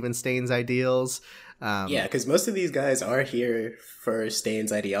is even Stain's ideals. Yeah, because most of these guys are here for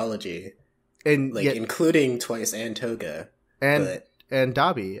Stain's ideology, and like, including Twice and Toga, and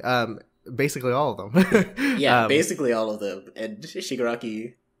Dabi. basically all of them. Yeah, basically all of them. And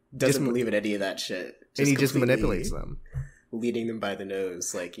Shigaraki doesn't believe in any of that shit. And he just manipulates them. Leading them by the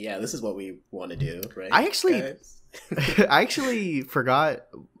nose. Like, yeah, this is what we want to do, right? I actually forgot.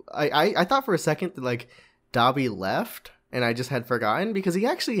 I thought for a second that, like, Dabi left, and I just had forgotten, because he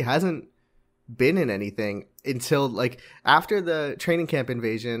actually hasn't been in anything until, like, after the training camp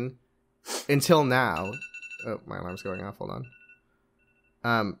invasion until now. Oh, my alarm's going off. Hold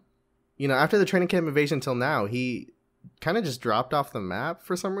on. After the training camp invasion until now, he kind of just dropped off the map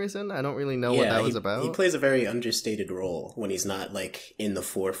for some reason. I don't really know what that was about. He plays a very understated role when he's not, like, in the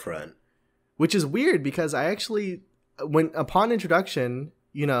forefront. Which is weird, because I actually, upon introduction,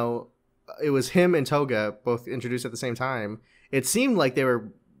 it was him and Toga both introduced at the same time. It seemed like they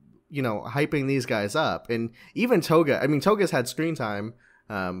were, hyping these guys up. And even Toga, I mean, Toga's had screen time,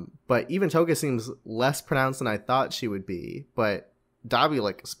 but even Toga seems less pronounced than I thought she would be. But Dabi,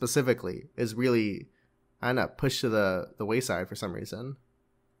 like, specifically, is really, I don't know, pushed to the wayside for some reason.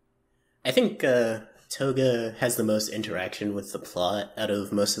 I think Toga has the most interaction with the plot out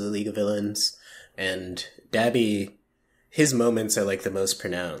of most of the League of Villains. And Dabi, his moments are, like, the most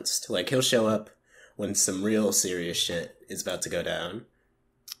pronounced. Like, he'll show up when some real serious shit is about to go down.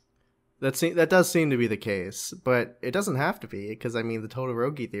 That does seem to be the case, but it doesn't have to be, because, I mean, the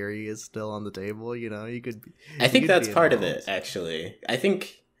Todoroki theory is still on the table. I think that's part of it, actually. I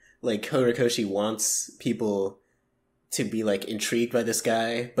think, like, Horikoshi wants people to be, like, intrigued by this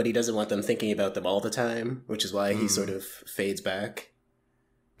guy, but he doesn't want them thinking about them all the time, which is why he sort of fades back.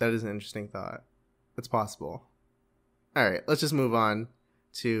 That is an interesting thought. It's possible. All right, let's just move on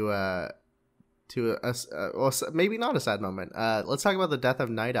to maybe not a sad moment. Let's talk about the death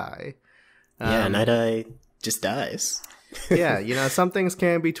of Night Eye. Night Eye just dies. Yeah, some things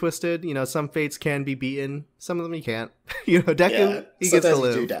can be twisted. Some fates can be beaten. Some of them you can't. Deku, he gets to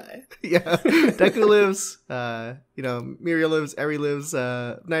live. Do die. Yeah, Deku lives. Mirio lives. Eri lives.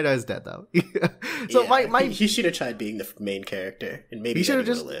 Night Eye's dead though. So he should have tried being the main character, and maybe he should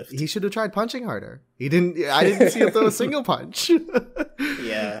have lived. He should have tried punching harder. He didn't. I didn't see him throw a single punch.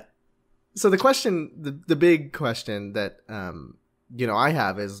 Yeah. So the question, the big question that I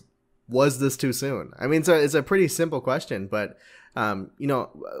have is, was this too soon? I mean, it's a pretty simple question, but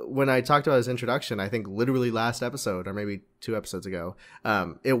when I talked about his introduction, I think literally last episode or maybe 2 episodes ago,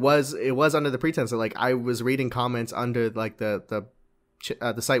 it was under the pretense that, like, I was reading comments under, like, the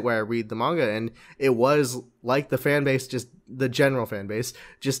site where I read the manga, and it was like the fan base, just the general fan base,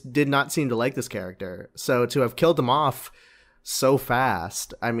 just did not seem to like this character. So to have killed him off so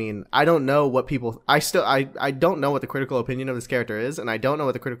fast, I mean, I don't know what people, I don't know what the critical opinion of this character is, and I don't know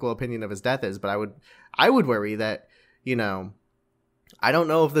what the critical opinion of his death is, but I would worry that, I don't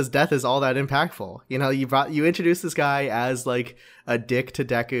know if this death is all that impactful. You introduced this guy as, like, a dick to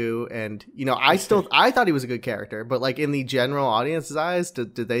Deku, and I thought he was a good character, but, like, in the general audience's eyes,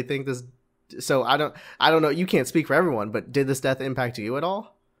 did they think this? So I don't know. You can't speak for everyone, but did this death impact you at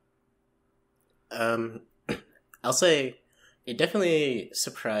all? I'll say it definitely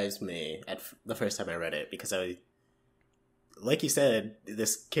surprised me at the first time I read it, because like you said,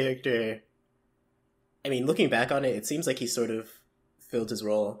 this character, I mean, looking back on it, it seems like he sort of filled his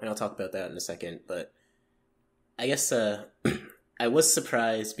role, and I'll talk about that in a second, but I guess I was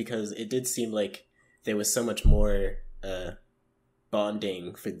surprised, because it did seem like there was so much more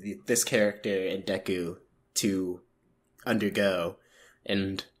bonding for this character and Deku to undergo,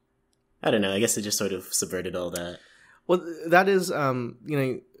 and I don't know, I guess it just sort of subverted all that. Well, that is,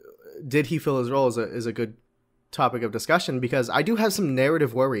 did he fill his role is a good topic of discussion, because I do have some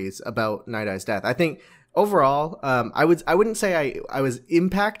narrative worries about Night Eye's death. I think overall, I wouldn't say I was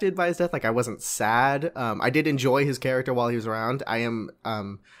impacted by his death. Like, I wasn't sad. I did enjoy his character while he was around. I am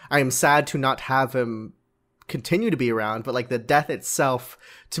sad to not have him continue to be around, but, like, the death itself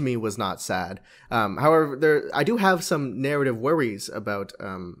to me was not sad. However, I do have some narrative worries about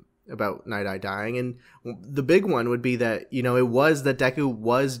Night Eye dying, and the big one would be that, it was that Deku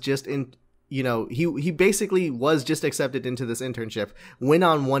was just in, he basically was just accepted into this internship, went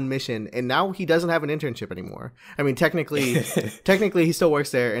on one mission, and now he doesn't have an internship anymore. I mean, technically he still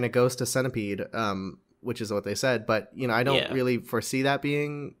works there, and it goes to Centipede, which is what they said, but, I don't really foresee that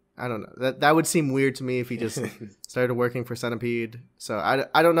being, I don't know. That would seem weird to me if he just started working for Centipede. So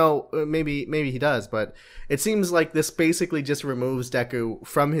I don't know. Maybe he does, but it seems like this basically just removes Deku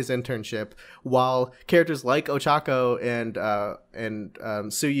from his internship, while characters like Ochako and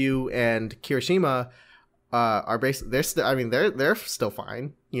Tsuyu and Kirishima are basically they're still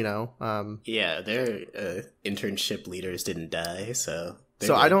fine. Yeah, their internship leaders didn't die, so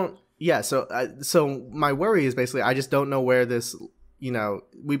I don't. Yeah, so my worry is basically I just don't know where this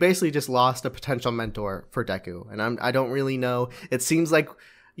we basically just lost a potential mentor for Deku, and I don't really know. It seems like,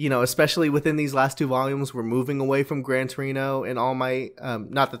 especially within these last 2 volumes, we're moving away from Gran Torino and All Might.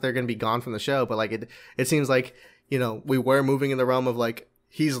 Not that they're going to be gone from the show, but like it seems like, we were moving in the realm of like,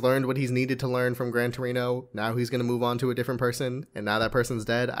 he's learned what he's needed to learn from Gran Torino. Now he's going to move on to a different person, and now that person's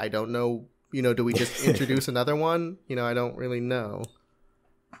dead. I don't know, do we just introduce another one? I don't really know.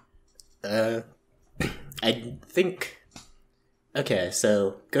 I think... Okay,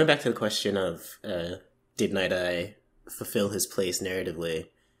 so going back to the question of did Night Eye fulfill his place narratively,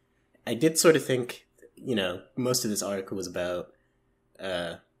 I did sort of think, most of this arc was about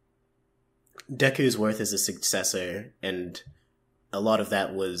Deku's worth as a successor, and a lot of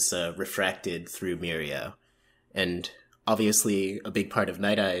that was refracted through Mirio. And obviously a big part of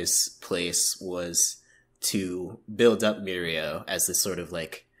Night Eye's place was to build up Mirio as this sort of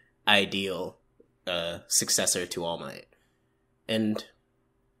like ideal successor to All Might. And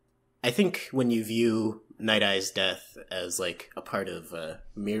I think when you view Night Eye's death as like a part of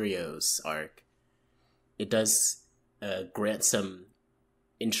Mirio's arc, it does grant some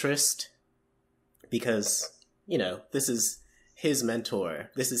interest, because, this is his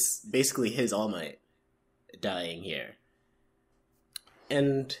mentor. This is basically his All Might dying here.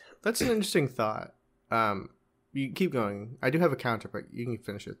 And that's an interesting thought. You keep going. I do have a counter, but you can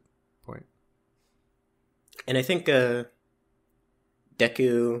finish your point. And I think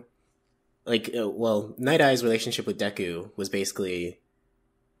Deku, Night Eye's relationship with Deku was basically,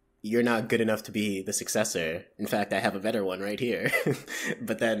 you're not good enough to be the successor. In fact, I have a better one right here.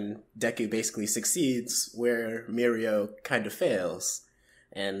 But then Deku basically succeeds where Mirio kind of fails.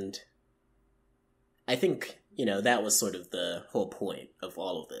 And I think, that was sort of the whole point of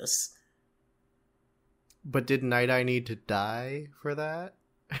all of this. But did Night Eye need to die for that?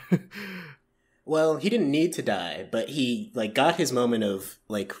 Well, he didn't need to die, but he got his moment of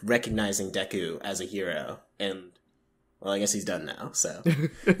recognizing Deku as a hero, and well, I guess he's done now. So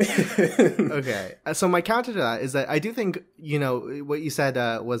okay. So my counter to that is that I do think what you said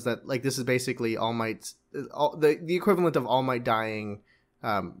was that this is basically All Might's the equivalent of All Might dying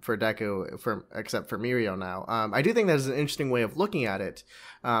for Deku, except for Mirio now. I do think that is an interesting way of looking at it.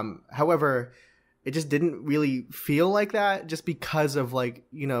 However, it just didn't really feel like that, just because of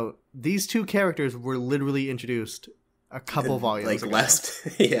these 2 characters were literally introduced a couple volumes ago. Last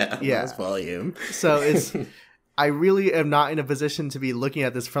volume. So I really am not in a position to be looking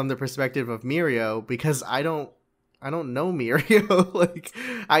at this from the perspective of Mirio, because I don't know Mirio.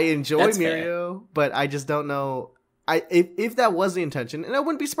 I enjoy That's Mirio, fair. But I just don't know. If that was the intention, and I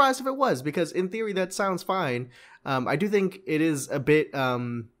wouldn't be surprised if it was, because in theory that sounds fine. I do think it is a bit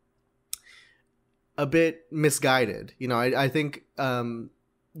misguided. I think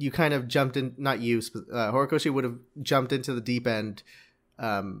you kind of jumped in, not you, Horikoshi would have jumped into the deep end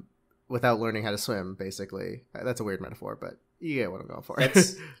without learning how to swim, basically. That's a weird metaphor, but you get what I'm going for.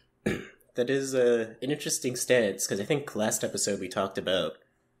 That is an interesting stance, because I think last episode we talked about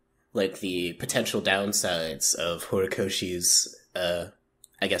the potential downsides of Horikoshi's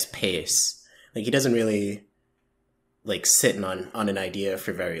pace. He doesn't really sitting on an idea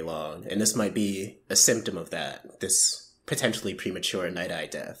for very long, and this might be a symptom of that, this potentially premature Night Eye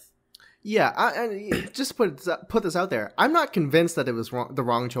death. Yeah, and just put this out there. I'm not convinced that it was the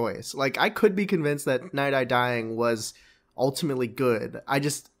wrong choice. I could be convinced that Night Eye dying was ultimately good. I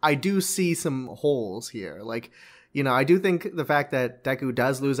do see some holes here. I do think the fact that Deku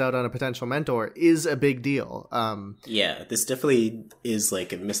does lose out on a potential mentor is a big deal. Yeah, this definitely is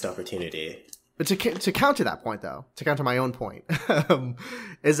a missed opportunity. But to counter that point, though, to counter my own point,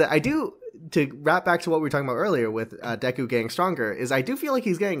 is that I do, to wrap back to what we were talking about earlier with Deku getting stronger, is I do feel like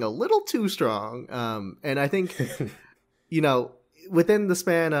he's getting a little too strong. And I think, within the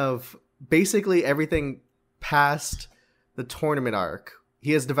span of basically everything past the tournament arc,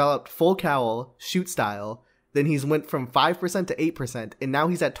 he has developed full cowl, shoot style, then he's went from 5% to 8%, and now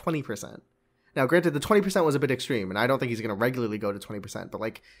he's at 20%. Now, granted, the 20% was a bit extreme, and I don't think he's going to regularly go to 20%,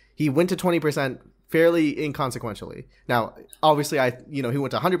 but he went to 20% fairly inconsequentially. Now, obviously, he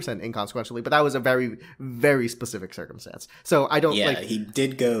went to 100% inconsequentially, but that was a very, very specific circumstance. So I don't he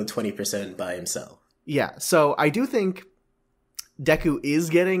did go 20% by himself. Yeah, so I do think Deku is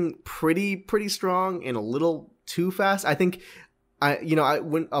getting pretty strong and a little too fast. I think I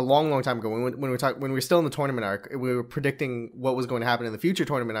went a long time ago when we were still in the tournament arc, we were predicting what was going to happen in the future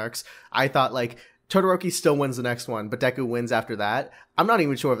tournament arcs. I thought Todoroki still wins the next one, but Deku wins after that. I'm not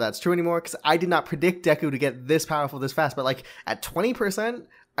even sure if that's true anymore, because I did not predict Deku to get this powerful this fast. But at 20%,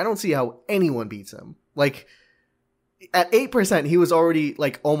 I don't see how anyone beats him. At 8%, he was already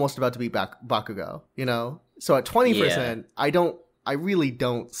almost about to beat Bakugo. So at 20%, I don't I really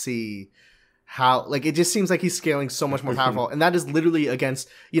don't see how, like, it just seems like he's scaling so much more powerful, and that is literally against,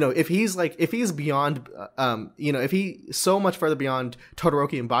 if he's beyond, if he's so much further beyond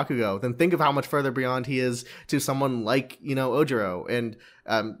Todoroki and Bakugo, then think of how much further beyond he is to someone like, Ojiro and,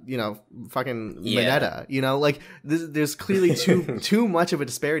 fucking Mineta, like, there's clearly too much of a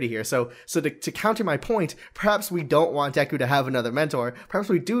disparity here. So to counter my point, perhaps we don't want Deku to have another mentor. Perhaps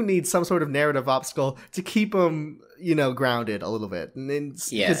we do need some sort of narrative obstacle to keep him, grounded a little bit. And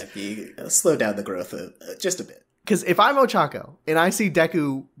you slow down the growth just a bit. Because if I'm Ochako and I see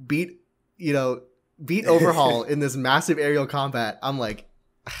Deku beat Overhaul in this massive aerial combat, I'm like,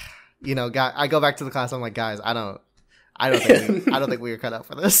 I go back to the class. I'm like, guys, I don't think we are cut out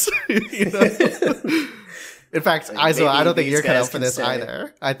for this. In fact, Aizawa, I don't think you're cut out for this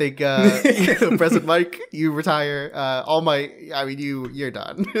either. I think President Mike, you retire. You're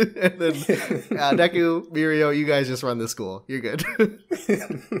done. And then Deku, Mirio, you guys just run the school. You're good.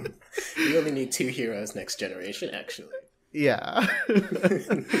 You only need 2 heroes next generation, actually. Yeah.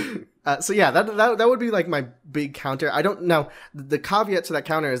 That would be like my big counter. I don't know. The caveat to that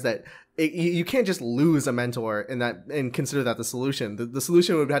counter is that you can't just lose a mentor and consider that the solution. The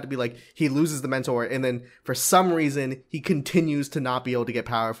solution would have to be like he loses the mentor, and then for some reason he continues to not be able to get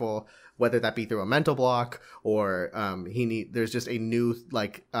powerful, whether that be through a mental block or there's just a new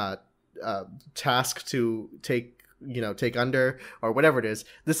task to take under, or whatever it is.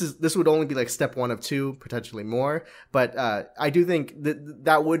 This would only be like step 1 of 2, potentially more. But I do think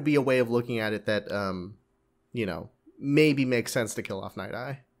that would be a way of looking at it that maybe makes sense to kill off Night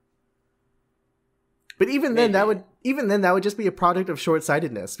Eye. But even then, that would just be a product of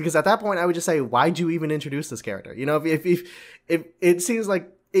short-sightedness, because at that point I would just say, why'd you even introduce this character? If it seems like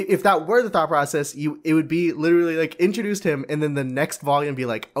if that were the thought process, it would be literally like introduced him, and then the next volume be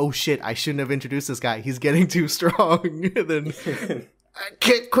like, oh shit, I shouldn't have introduced this guy. He's getting too strong. And then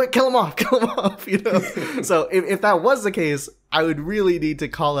quick, kill him off. So if that was the case, I would really need to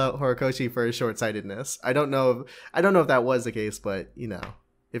call out Horikoshi for his short-sightedness. I don't know if that was the case, but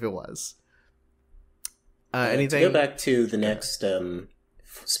if it was. Anything? To go back to the next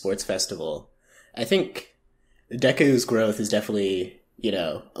sports festival, I think Deku's growth is definitely,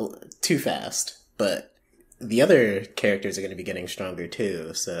 too fast, but the other characters are going to be getting stronger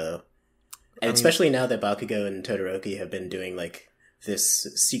too, so... And especially now that Bakugo and Todoroki have been doing, like, this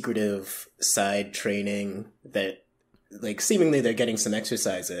secretive side training that, like, seemingly they're getting some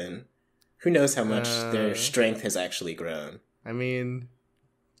exercise in. Who knows how much their strength has actually grown.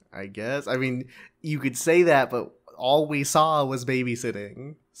 I guess. You could say that, but all we saw was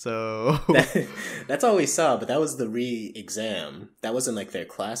babysitting. So that's all we saw, but that was the re-exam. That wasn't like their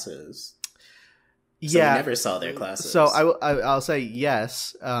classes. So we never saw their classes. So I'll say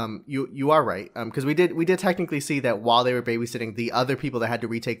yes. You are right. Because we did technically see that while they were babysitting, the other people that had to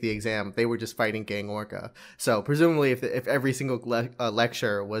retake the exam, they were just fighting Gang Orca. So presumably, if every single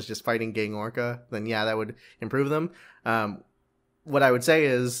lecture was just fighting Gang Orca, then that would improve them. What I would say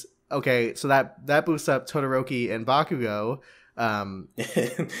is, okay, so that boosts up Todoroki and Bakugo.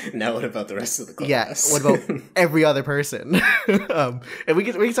 Now what about the rest of the class? Yeah, what about every other person? And we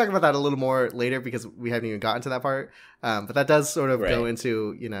can talk about that a little more later, because we haven't even gotten to that part. But that does sort of go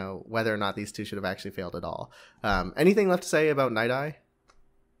into, whether or not these two should have actually failed at all. Anything left to say about Night Eye?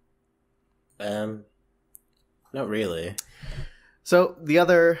 Not really. So the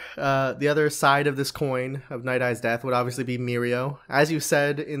other side of this coin of Night Eye's death would obviously be Mirio. As you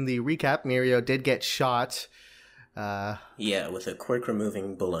said in the recap, Mirio did get shot. With a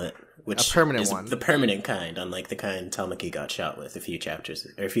quirk-removing bullet, which a permanent is one, the permanent kind, unlike the kind Tamaki got shot with a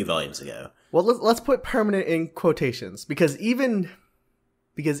few volumes ago. Well, let's put permanent in quotations, because even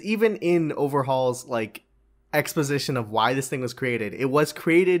in Overhaul's like exposition of why this thing was created, it was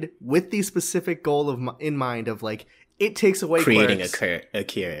created with the specific goal in mind of like, it takes away creating quirks. a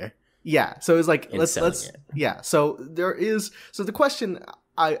cure. Yeah, so it's like let's So the question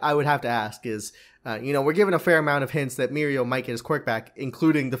I would have to ask is, we're given a fair amount of hints that Mirio might get his quirk back,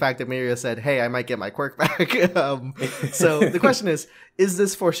 including the fact that Mirio said, "Hey, I might get my quirk back." So the question is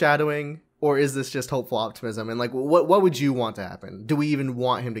this foreshadowing, or is this just hopeful optimism? And like, what would you want to happen? Do we even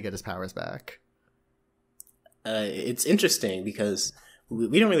want him to get his powers back? It's interesting because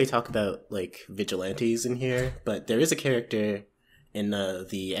we don't really talk about like vigilantes in here, but there is a character in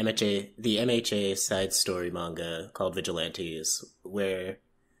the MHA side story manga called Vigilantes, where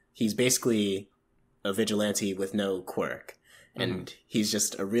he's basically a vigilante with no quirk, and he's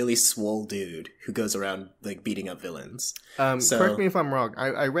just a really swole dude who goes around like beating up villains. Correct me if I'm wrong.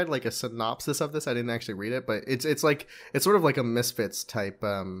 I read like a synopsis of this. I didn't actually read it, but it's sort of like a Misfits type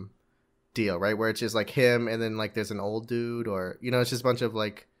deal, right? Where it's just like him, and then like there's an old dude, or it's just a bunch of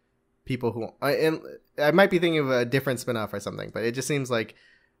like people who. And I might be thinking of a different spinoff or something, but it just seems like,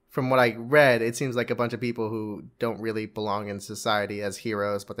 from what I read, it seems like a bunch of people who don't really belong in society as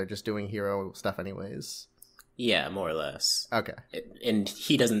heroes, but they're just doing hero stuff anyways. Yeah, more or less. Okay. And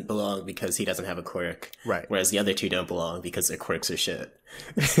he doesn't belong because he doesn't have a quirk. Right. Whereas the other two don't belong because their quirks are shit.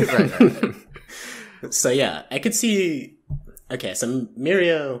 right. So yeah, I could see... Okay, so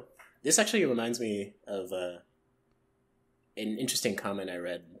Mirio... This actually reminds me of an interesting comment I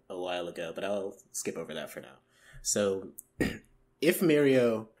read a while ago, but I'll skip over that for now. So, if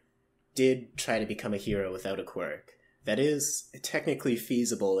Mirio did try to become a hero without a quirk, that is technically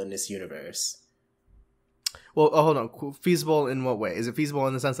feasible in this universe. Well, hold on. Feasible in what way? Is it feasible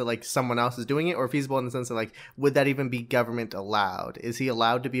in the sense that like someone else is doing it, or feasible in the sense that like would that even be government allowed? Is he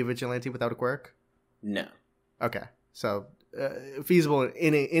allowed to be a vigilante without a quirk? No. Okay, so feasible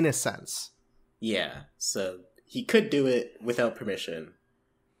in a sense. Yeah. So he could do it without permission,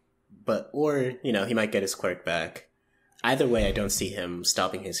 or he might get his quirk back. Either way, I don't see him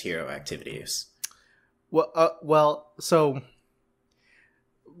stopping his hero activities. Well. So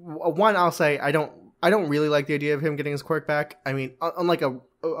one, I'll say I don't really like the idea of him getting his quirk back. I mean, unlike a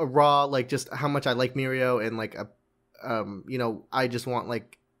raw, like just how much I like Mirio and like I just want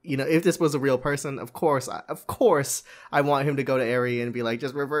like, if this was a real person, of course I want him to go to Eri and be like,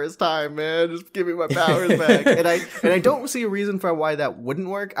 just reverse time, man, just give me my powers back. and I don't see a reason for why that wouldn't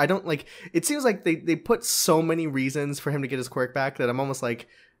work. I don't like, it seems like they put so many reasons for him to get his quirk back that I'm almost like,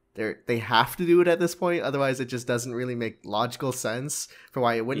 they have to do it at this point. Otherwise it just doesn't really make logical sense for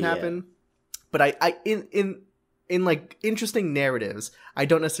why it wouldn't happen. But I in like interesting narratives, I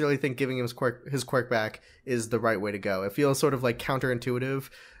don't necessarily think giving him his quirk back is the right way to go. It feels sort of like counterintuitive.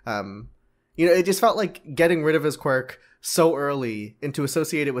 It just felt like getting rid of his quirk so early and to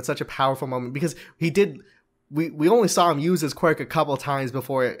associate it with such a powerful moment, because we only saw him use his quirk a couple times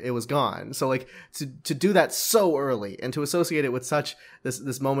before it was gone. So like to do that so early and to associate it with such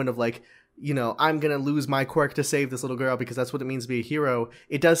this moment of like, I'm going to lose my quirk to save this little girl because that's what it means to be a hero.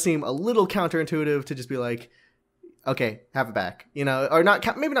 It does seem a little counterintuitive to just be like, okay, have it back, or not,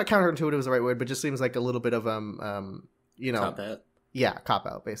 maybe not counterintuitive is the right word, but just seems like a little bit of, cop out. Yeah, cop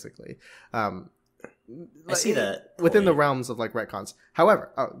out, basically. I see that within the realms of like retcons.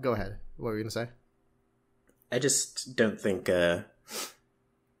 However, go ahead. What were you going to say? I just don't think, I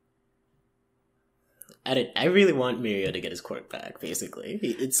really want Mirio to get his quirk back, basically.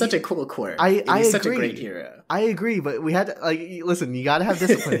 It's such a cool quirk. He's such a great hero. I agree, but we had to, like, listen, you gotta have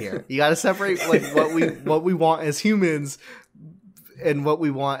discipline here. You gotta separate, like, what we want as humans and what we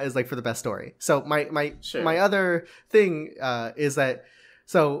want as, like, for the best story. So my other thing is that,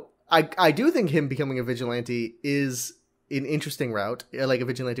 so I do think him becoming a vigilante is an interesting route, like a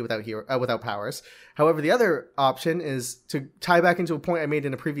vigilante without powers. However, the other option is to tie back into a point I made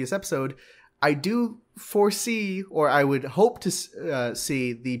in a previous episode. I do foresee, or I would hope to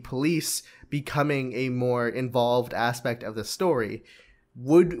see, the police becoming a more involved aspect of the story.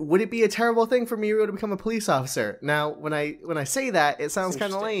 Would it be a terrible thing for Mirio to become a police officer? Now, when I say that, it sounds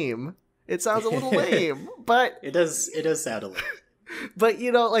kind of lame. It sounds a little lame, but it does sound a little. But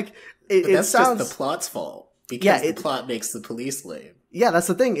like it sounds just the plot's fault, because the plot makes the police lame. Yeah, that's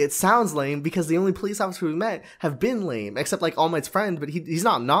the thing. It sounds lame because the only police officers we met have been lame, except like All Might's friend, but he's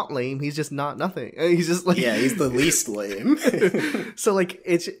not lame. He's just not nothing. He's just like, yeah, he's the least lame. So like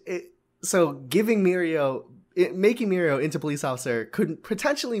so giving making Mirio into police officer could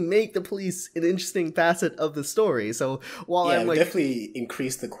potentially make the police an interesting facet of the story. So while I'm like, definitely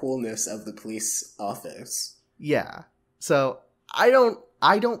increase the coolness of the police office. Yeah. So I don't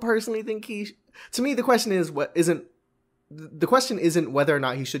personally think to me the question isn't whether or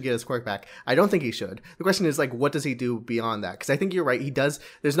not he should get his quirk back. I don't think he should. The question is, like, what does he do beyond that? Because I think you're right. He does.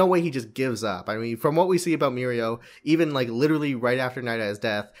 There's no way he just gives up. I mean, from what we see about Mirio, even, like, literally right after Night Eye's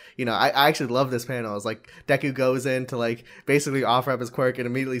death, I actually love this panel. It's like Deku goes in to, like, basically offer up his quirk and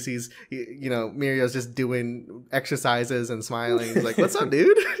immediately sees, Mirio's just doing exercises and smiling. He's like, what's up,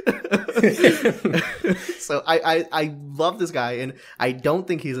 dude? So I love this guy, and I don't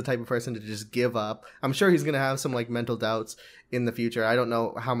think he's the type of person to just give up. I'm sure he's going to have some, like, mental doubts in the future. I don't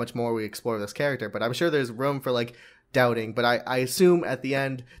know how much more we explore this character, but I'm sure there's room for like doubting. But I assume at the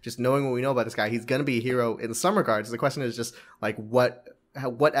end, just knowing what we know about this guy, he's going to be a hero in some regards. The question is just like what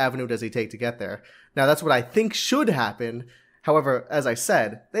avenue does he take to get there? Now that's what I think should happen. However, as I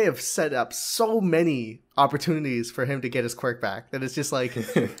said, they have set up so many opportunities for him to get his quirk back that it's just like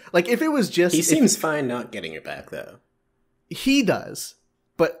like if it was just he seems fine not getting it back though. He does.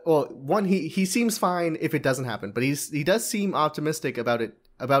 But, well, one, he seems fine if it doesn't happen, but he does seem optimistic about it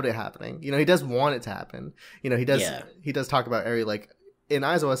about it happening. You know, he does want it to happen. You know, he does talk about Eri, like, and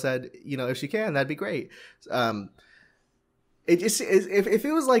Aizawa said, you know, if she can, that'd be great. It just, if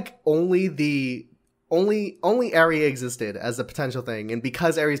it was like only Eri existed as a potential thing, and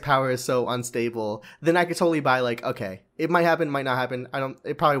because Eri's power is so unstable, then I could totally buy, like, okay, it might happen, might not happen.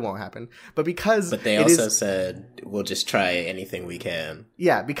 It probably won't happen. But they also said we'll just try anything we can.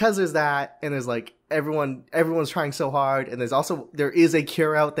 Yeah, because there's that, and there's like everyone's trying so hard, and there is a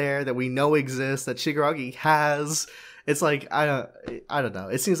cure out there that we know exists that Shigaraki has. It's like I don't know.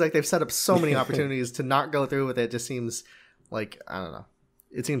 It seems like they've set up so many opportunities to not go through with it. It just seems like, I don't know.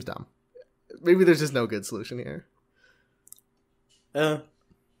 It seems dumb. Maybe there's just no good solution here. I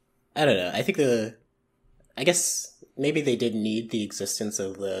don't know. I guess maybe they did need the existence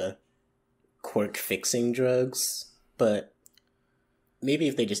of the quirk fixing drugs, but maybe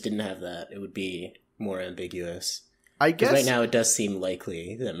if they just didn't have that, it would be more ambiguous. I guess right now it does seem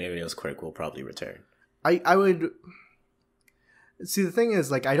likely that Mirio's quirk will probably return. I would see, the thing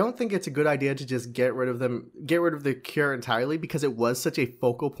is, like, I don't think it's a good idea to just get rid of the cure entirely, because it was such a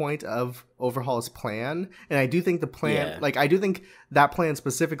focal point of Overhaul's plan. And I do think the plan, I do think that plan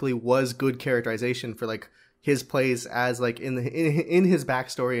specifically was good characterization for, like, his plays as, like, in his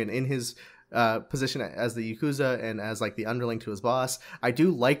backstory and in his position as the Yakuza and as, like, the underling to his boss. I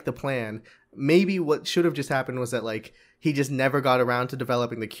do like the plan. Maybe what should have just happened was that, like, he just never got around to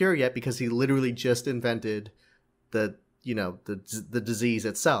developing the cure yet, because he literally just invented the disease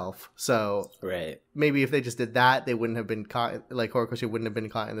itself. So right, maybe if they just did that, they wouldn't have been caught, like, Horikoshi wouldn't have been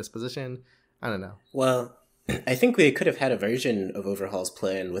caught in this position. I don't know. Well, I think they could have had a version of Overhaul's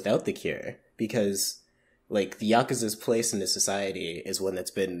plan without the cure, because, like, the Yakuza's place in the society is one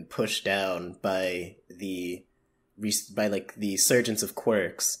that's been pushed down by the surgence of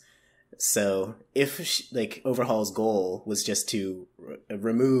quirks. So if, like, Overhaul's goal was just to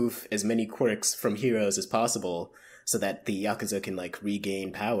remove as many quirks from heroes as possible, so that the Yakuza can, like,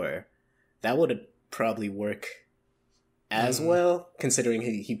 regain power, that would probably work as well, considering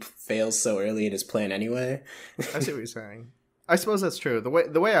he fails so early in his plan anyway. I see what you're saying. I suppose that's true. The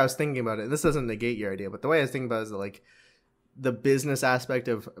way I was thinking about it, this doesn't negate your idea, but the way I was thinking about it is that, like, the business aspect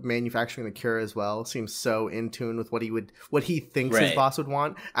of manufacturing the cure as well seems so in tune with what he thinks his boss would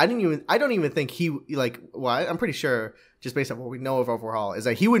want. I don't even think he, like, well, I'm pretty sure, just based on what we know of Overhaul, is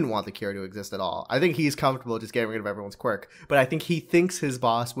that he wouldn't want the cure to exist at all. I think he's comfortable just getting rid of everyone's quirk, but I think he thinks his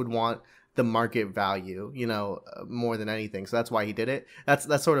boss would want the market value, you know, more than anything. So that's why he did it.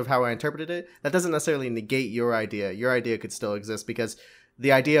 That's sort of how I interpreted it. That doesn't necessarily negate your idea. Your idea could still exist, because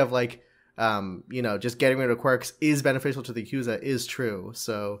the idea of, like, you know, just getting rid of quirks is beneficial to the Yakuza is true.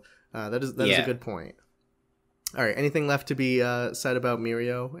 So that is a good point. All right, anything left to be said about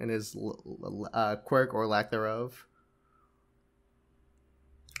Mirio and his quirk or lack thereof?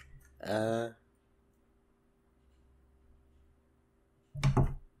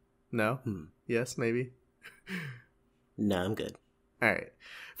 No? Yes, maybe? No, I'm good. All right.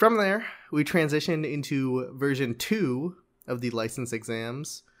 From there, we transitioned into version 2 of the license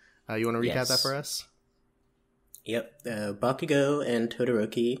exams. You want to recap that for us? Yep. Bakugo and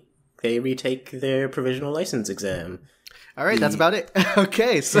Todoroki, they retake their provisional license exam. All right, that's about it.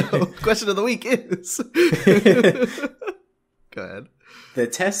 Okay, so question of the week is... Go ahead. The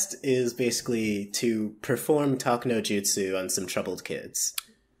test is basically to perform Talk no Jutsu on some troubled kids.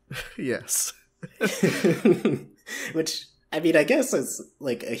 Yes. Which, I mean, I guess is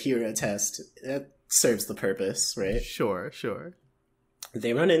like a hero test. That serves the purpose, right? Sure.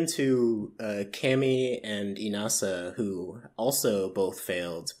 They run into Cammy and Inasa, who also both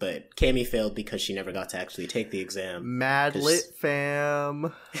failed, but Cammy failed because she never got to actually take the exam. Mad lit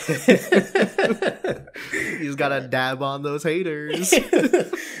fam. He's got to dab on those haters.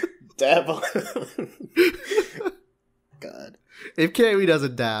 Dab on. God. If Cammy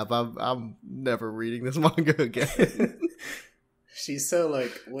doesn't dab, I'm never reading this manga again. She's so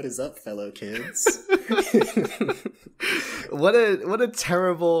like, what is up, fellow kids? What a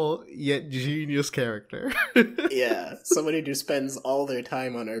terrible yet genius character. Yeah, somebody who spends all their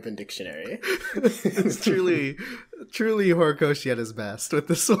time on Urban Dictionary. It's truly Horikoshi at his best with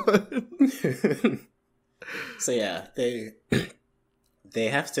this one. So yeah, they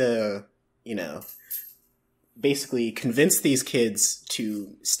have to, you know, basically convince these kids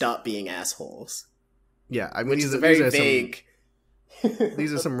to stop being assholes. Yeah, I mean, which is a very vague.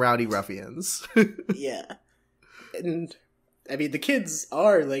 These are some rowdy ruffians. Yeah. And, I mean, the kids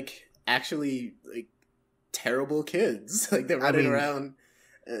are, like, actually, like, terrible kids. Like, they're running around,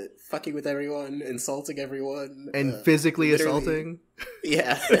 fucking with everyone, insulting everyone. And physically assaulting.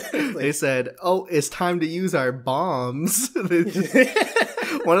 Yeah. Like, they said, oh, it's time to use our bombs.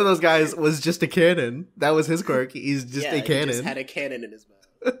 One of those guys was just a cannon. That was his quirk. He's just a cannon. He just had a cannon in his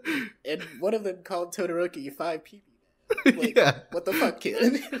mouth. And one of them called Todoroki 5 PP. Like, what the fuck,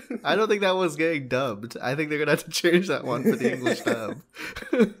 kid? I don't think that was getting dubbed. I think they're gonna have to change that one for the English dub.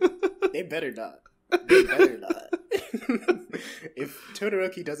 They better not. They better not. If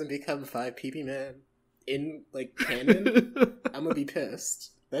Todoroki doesn't become 5 PP Man in, like, canon, I'm gonna be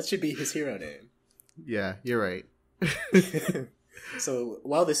pissed. That should be his hero name. Yeah, you're right. So,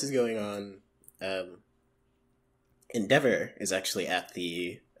 while this is going on, Endeavor is actually at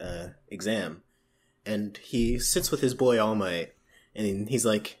the exam. And he sits with his boy All Might, and he's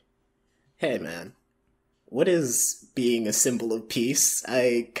like, "Hey, man, what is being a symbol of peace?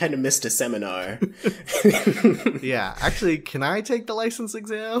 I kind of missed a seminar." Yeah, actually, can I take the license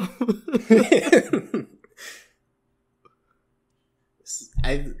exam?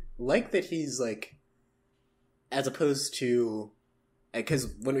 I like that he's like, as opposed to,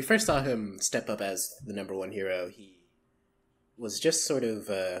 because when we first saw him step up as the number one hero, he was just sort of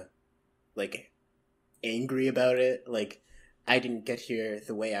like angry about it, like, I didn't get here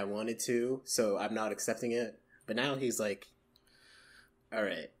the way I wanted to, so I'm not accepting it. But now he's like,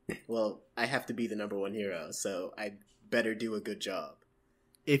 alright, well, I have to be the number one hero, so I better do a good job.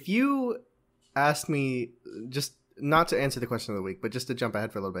 If you asked me, just not to answer the question of the week, but just to jump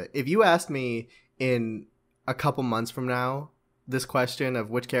ahead for a little bit, if you asked me in a couple months from now this question of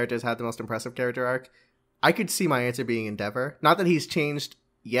which characters had the most impressive character arc, I could see my answer being Endeavor. Not that he's changed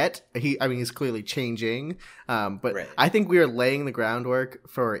yet. He's clearly changing, but right. I think we are laying the groundwork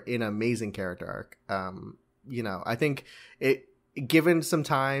for an amazing character arc. I think it, given some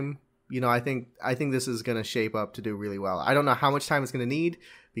time, I think this is going to shape up to do really well. I don't know how much time it's going to need,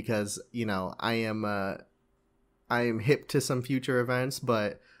 because I am hip to some future events,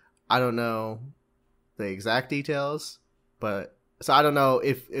 but I don't know the exact details. But so I don't know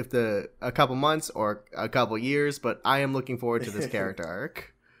if a couple months or a couple years, but I am looking forward to this character arc.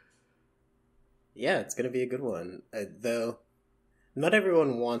 Yeah, it's going to be a good one. Though, not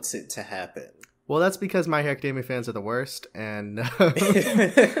everyone wants it to happen. Well, that's because My Hero Academia fans are the worst, and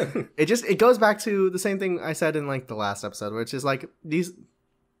it goes back to the same thing I said in like the last episode, which is like these,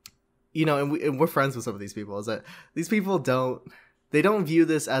 and we're friends with some of these people, is that these people don't view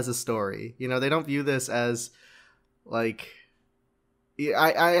this as a story. They don't view this as like.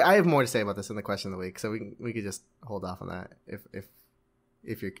 I have more to say about this in the question of the week, so we could just hold off on that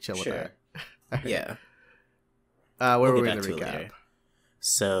if you're chill with that. Yeah. Where were we in the recap? Later.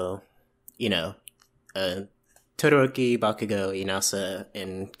 So, Todoroki, Bakugo, Inasa,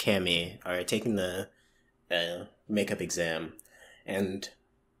 and Kami are taking the makeup exam, and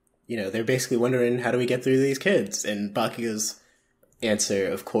they're basically wondering, how do we get through these kids? And Bakugo's answer,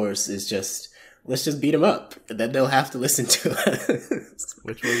 of course, is just, let's just beat them up, and then they'll have to listen to us.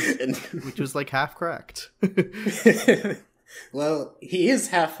 Which was like half correct. Well, he is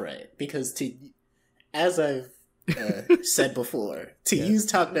half right, because as I've said before, to use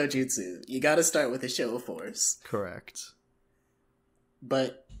Talk No Jutsu, you gotta start with a show of force. Correct.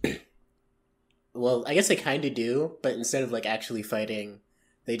 But, well, I guess they kind of do, but instead of like actually fighting,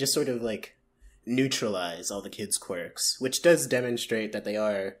 they just sort of like neutralize all the kids' quirks, which does demonstrate that they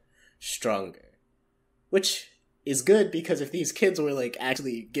are stronger. Which is good, because if these kids were like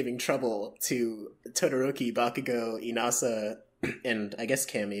actually giving trouble to Todoroki, Bakugo, Inasa, and I guess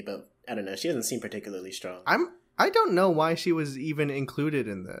Kami, but I don't know, she doesn't seem particularly strong. I don't know why she was even included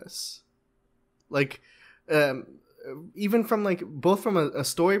in this. Like, even from like both from a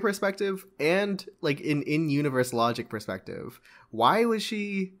story perspective and like in-universe logic perspective, why was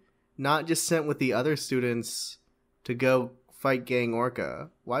she not just sent with the other students to go fight Gang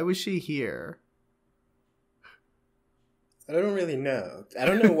Orca? Why was she here? I don't really know. I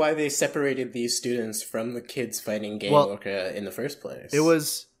don't know why they separated these students from the kids fighting Gang Orca in the first place. It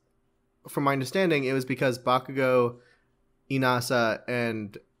was, from my understanding, it was because Bakugo, Inasa,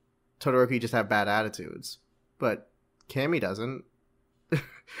 and Todoroki just have bad attitudes. But Kami doesn't.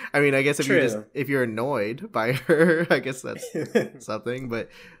 I mean, I guess if you're annoyed by her, I guess that's something. But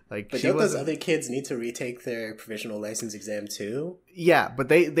don't those other kids need to retake their provisional license exam too? Yeah, but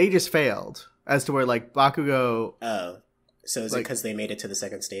they just failed. As to where like Bakugo. Oh. So is it because they made it to the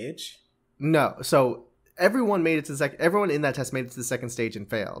second stage? No. So everyone made it to the second. Everyone in that test made it to the second stage and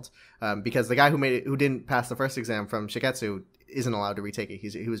failed, because the guy who didn't pass the first exam from Shiketsu isn't allowed to retake it.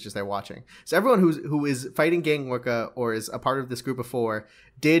 He was just there watching. So everyone who is fighting Gang Orca or is a part of this group of 4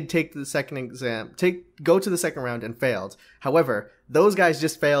 did take the second exam, go to the second round and failed. However, those guys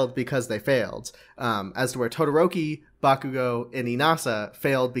just failed because they failed. As to where Todoroki, Bakugo, and Inasa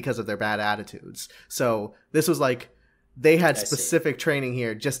failed because of their bad attitudes. So this was like, they had I see. specific training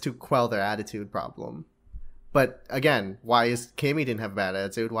here just to quell their attitude problem. But again, why is Cammy didn't have a bad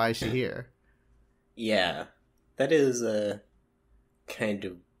attitude? Why is she here? Yeah, that is kind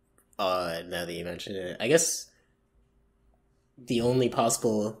of odd now that you mention it. I guess the only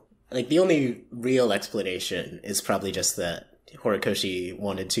possible, like the only real explanation is probably just that Horikoshi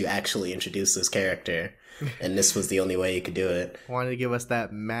wanted to actually introduce this character, and this was the only way he could do it. Wanted to give us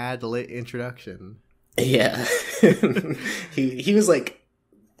that mad lit introduction. Yeah. he was like,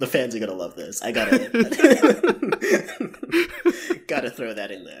 the fans are gonna love this. I gotta throw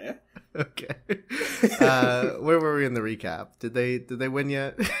that in there. Okay. Where were we in the recap? Did they win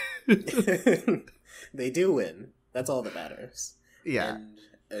yet? They do win. That's all that matters. Yeah.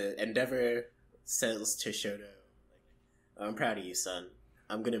 And Endeavor says to Shoto, I'm proud of you, son.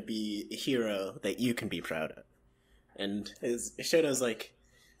 I'm gonna be a hero that you can be proud of. And Shoto's like,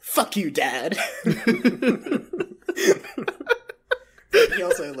 fuck you, Dad. He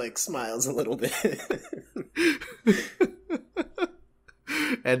also like smiles a little bit.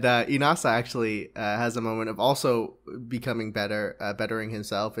 And Inasa actually has a moment of also becoming bettering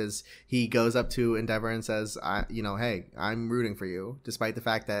himself as he goes up to Endeavor and says, hey, I'm rooting for you, despite the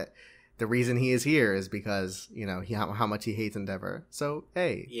fact that the reason he is here is because, how much he hates Endeavor. So,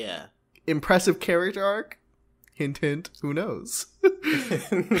 hey. Yeah. Impressive character arc. Hint, hint. Who knows? All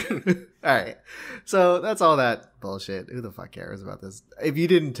right. So that's all that bullshit. Who the fuck cares about this? If you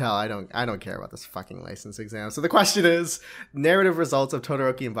didn't tell, I don't care about this fucking license exam. So the question is, narrative results of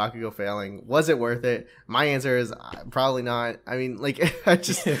Todoroki and Bakugo failing. Was it worth it? My answer is probably not. I mean, like,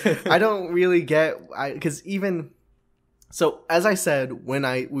 I don't really get, because even, so as I said, when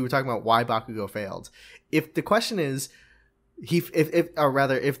we were talking about why Bakugo failed, if the question is, if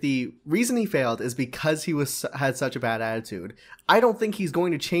the reason he failed is because he had such a bad attitude, I don't think he's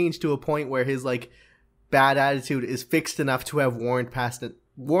going to change to a point where his like bad attitude is fixed enough to have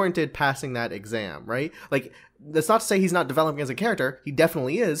warranted passing that exam, right? Like, that's not to say he's not developing as a character. He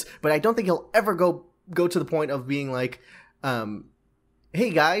definitely is, but I don't think he'll ever go to the point of being like,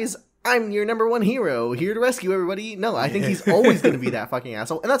 hey guys, I'm your number one hero, here to rescue everybody. No, I think he's always going to be that fucking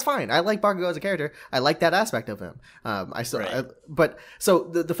asshole, and that's fine. I like Bakugo as a character. I like that aspect of him. But so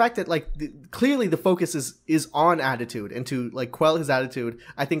the fact that like clearly the focus is on attitude and to like quell his attitude,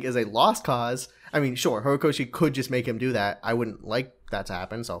 I think is a lost cause. I mean, sure, Horikoshi could just make him do that. I wouldn't like that to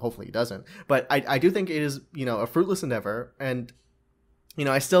happen, so hopefully he doesn't. But I do think it is a fruitless endeavor, and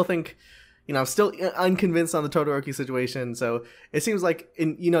I still think. I'm still unconvinced on the Todoroki situation. So it seems like,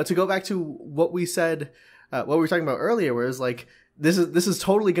 to go back to what we said, what we were talking about earlier, where it's like, this is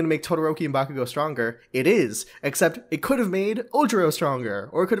totally going to make Todoroki and Bakugo stronger. It is, except it could have made Ojiro stronger,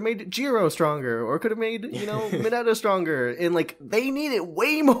 or it could have made Jiro stronger, or it could have made, Mineta stronger. And like, they need it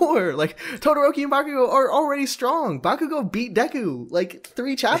way more. Like, Todoroki and Bakugo are already strong. Bakugo beat Deku like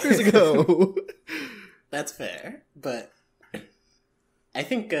 3 chapters ago. That's fair, but I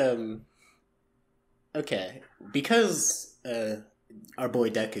think, okay, because our boy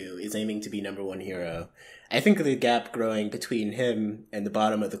Deku is aiming to be number one hero, I think the gap growing between him and the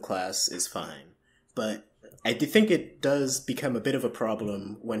bottom of the class is fine. But I do think it does become a bit of a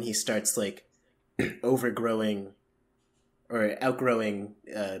problem when he starts, like, outgrowing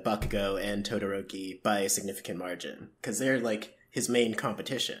Bakugo and Todoroki by a significant margin. Because they're, like, his main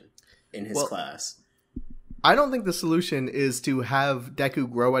competition in his class. I don't think the solution is to have Deku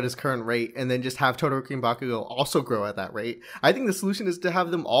grow at his current rate and then just have Todoroki and Bakugo also grow at that rate. I think the solution is to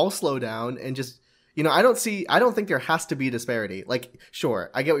have them all slow down and just, I don't think there has to be a disparity. Like, sure,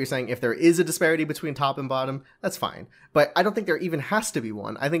 I get what you're saying. If there is a disparity between top and bottom, that's fine. But I don't think there even has to be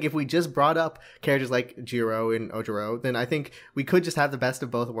one. I think if we just brought up characters like Jiro and Ojiro, then I think we could just have the best of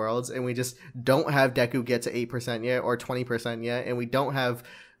both worlds, and we just don't have Deku get to 8% yet or 20% yet, and we don't have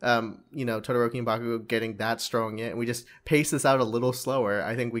Todoroki and Bakugo getting that strong yet, and we just pace this out a little slower.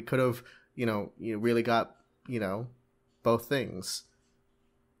 I think we could have, really got, both things.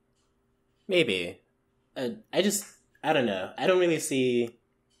 Maybe. I don't know. I don't really see,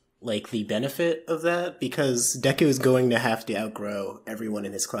 like, the benefit of that, because Deku is going to have to outgrow everyone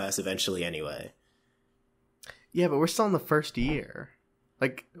in his class eventually anyway. Yeah, but we're still in the first year.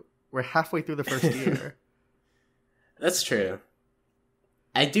 Like, we're halfway through the first year. That's true.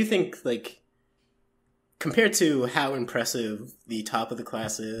 I do think, like, compared to how impressive the top of the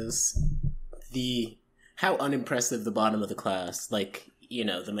class is, how unimpressive the bottom of the class, like,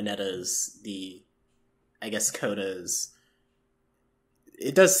 the Minetas, the, I guess, Kotas,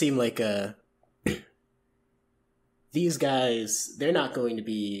 it does seem like these guys, they're not going to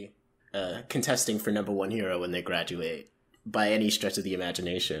be contesting for number one hero when they graduate, by any stretch of the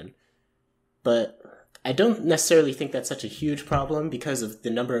imagination. But I don't necessarily think that's such a huge problem because of the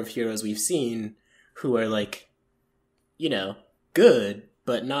number of heroes we've seen who are like, you know, good,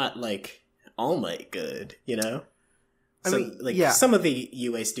 but not like All Might good, you know? So, some of the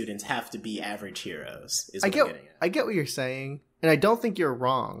UA students have to be average heroes, is what I'm getting at. I get what you're saying, and I don't think you're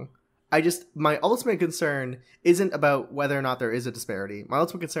wrong. My ultimate concern isn't about whether or not there is a disparity. My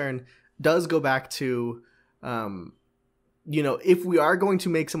ultimate concern does go back to, if we are going to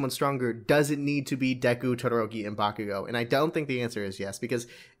make someone stronger, does it need to be Deku, Todoroki, and Bakugo? And I don't think the answer is yes, because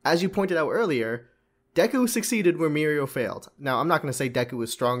as you pointed out earlier, Deku succeeded where Mirio failed. Now, I'm not going to say Deku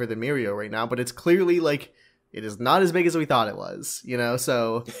is stronger than Mirio right now, but it's clearly like, it is not as big as we thought it was,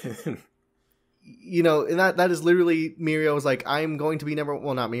 so... and that is literally, Mirio was like, I'm going to be not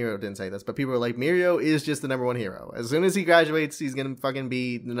Mirio didn't say this, but people were like, Mirio is just the number one hero. As soon as he graduates, he's gonna fucking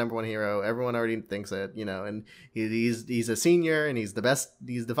be the number one hero. Everyone already thinks it, and he's a senior, and he's the best,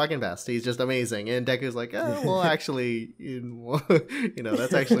 he's the fucking best. He's just amazing. And Deku's like, actually,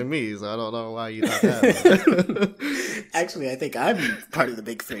 that's actually me, so I don't know why you thought that. Actually, I think I'm part of the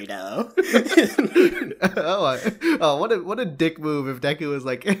big three now. What a dick move if Deku was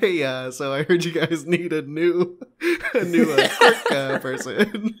like, hey, so I heard you guys need a new quirk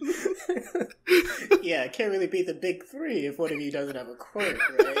person. Yeah, can't really be the big three if one of you doesn't have a quirk,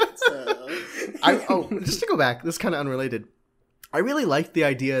 right? So, just to go back, this is kind of unrelated. I really liked the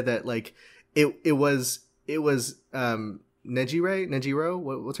idea that like it was Nejiro,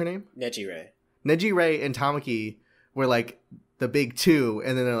 what's her name? Nejire and Tamaki were like the big two,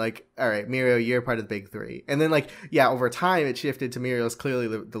 and then they're like, all right, Mirio, you're part of the big three. And then over time it shifted to Mirio's clearly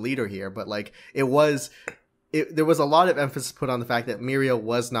the leader here, but there was a lot of emphasis put on the fact that Mirio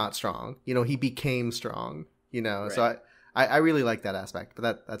was not strong. He became strong, right. So I really like that aspect,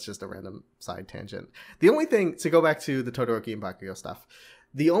 but that's just a random side tangent. The only thing, to go back to the Todoroki and Bakugo stuff,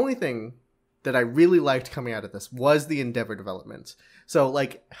 the only thing that I really liked coming out of this was the Endeavor development. So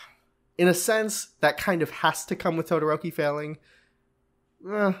in a sense, that kind of has to come with Todoroki failing.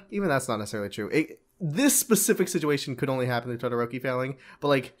 Even that's not necessarily true. This specific situation could only happen to Todoroki failing,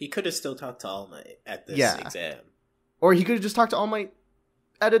 but he could have still talked to All Might at this exam, or he could have just talked to All Might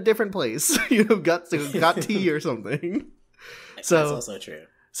at a different place. Got tea or something. So that's also true.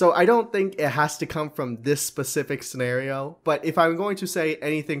 So I don't think it has to come from this specific scenario. But if I'm going to say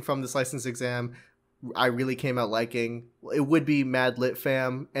anything from this license exam I really came out liking, it would be Mad Lit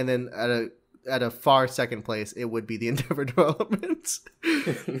Fam, and then at a far second place, it would be the Endeavor development.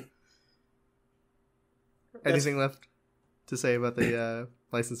 Anything left to say about the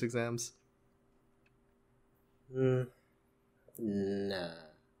license exams? Nah.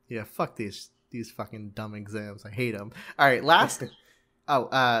 Yeah, fuck these fucking dumb exams. I hate them. All right, last. We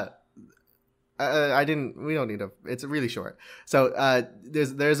don't need to, it's really short. So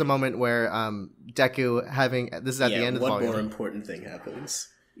there's a moment where Deku this is at the end of the volume. One more important thing happens.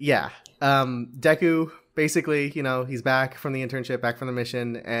 Yeah. Deku basically, he's back from the internship, back from the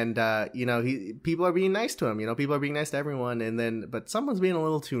mission, and people are being nice to him. People are being nice to everyone, but someone's being a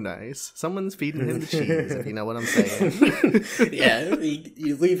little too nice. Someone's feeding him the cheese, if you know what I'm saying. Yeah,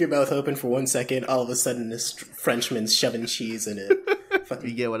 you leave your mouth open for 1 second, all of a sudden this Frenchman's shoving cheese in it.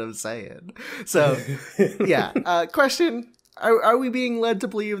 You get what I'm saying. So, yeah. Question: Are we being led to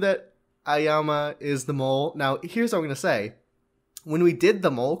believe that Aoyama is the mole? Now, here's what I'm going to say. When we did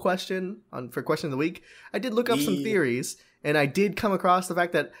the mole question for Question of the Week, I did look up some theories, and I did come across the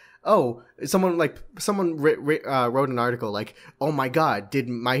fact that someone wrote an article like, oh my god, did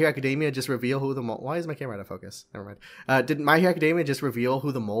My Hero Academia just reveal who the mole? Why is my camera out of focus? Never mind. Did My Hero Academia just reveal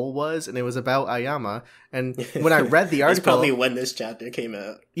who the mole was? And it was about Aoyama. And when I read the article, it's probably when this chapter came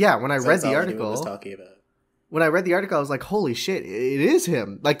out. Yeah, when I read the article, was talking about. When I read the article, I was like, holy shit, it is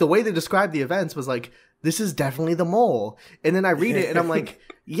him. The way they described the events was like, this is definitely the mole. And then I read it and I'm like,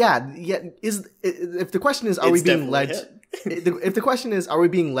 if the question is, are we being led? If the question is, are we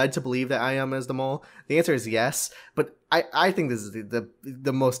being led to believe that Aoyama is the mole? The answer is yes. But I think this is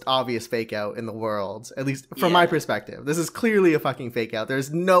the most obvious fake out in the world, at least from my perspective. This is clearly a fucking fake out.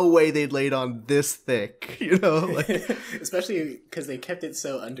 There's no way they'd laid on this thick, Especially because they kept it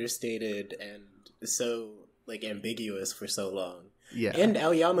so understated and so ambiguous for so long. Yeah. And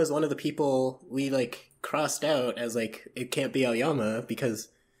Aoyama is one of the people we crossed out as it can't be Aoyama because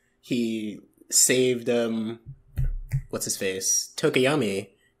he saved what's his face, Tokuyami,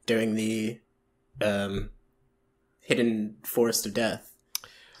 during the hidden forest of death.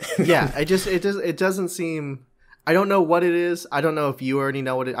 Yeah, it doesn't seem. I don't know what it is. I don't know if you already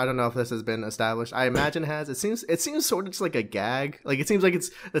know what it. I don't know if this has been established. I imagine it has. It seems sort of just like a gag. It seems like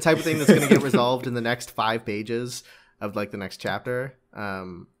it's the type of thing that's going to get resolved in the next 5 pages of the next chapter.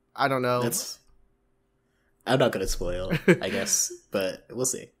 I don't know. I'm not gonna spoil, I guess, but we'll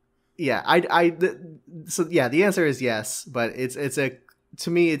see. Yeah, so yeah, the answer is yes, but it's a,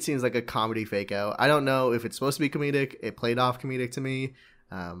 to me it seems like a comedy fake out. I don't know if it's supposed to be comedic. It played off comedic to me.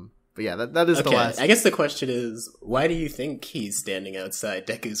 But yeah, that is the last. I guess the question is, why do you think he's standing outside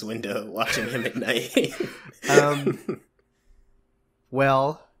Deku's window watching him at night?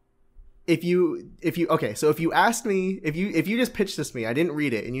 Well, if you okay, so if you asked me, if you just pitched this to me, I didn't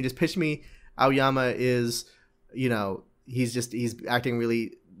read it, and you just pitched me, Aoyama is, he's acting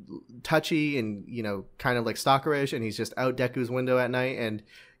really touchy and, kind of like stalkerish, and he's just out Deku's window at night, and,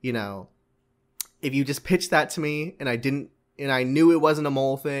 if you just pitched that to me and I knew it wasn't a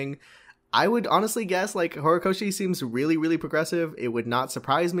mole thing, I would honestly guess like Horikoshi seems really, really progressive. It would not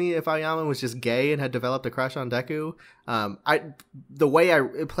surprise me if Aoyama was just gay and had developed a crush on Deku. The way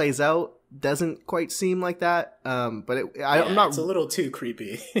it plays out doesn't quite seem like that. But I'm not. It's a little too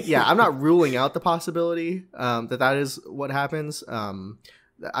creepy. Yeah, I'm not ruling out the possibility that is what happens.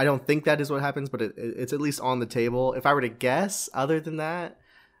 I don't think that is what happens, but it's at least on the table. If I were to guess, other than that,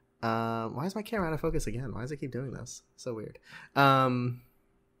 why is my camera out of focus again? Why does it keep doing this? So weird.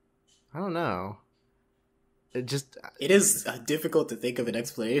 I don't know. It is difficult to think of an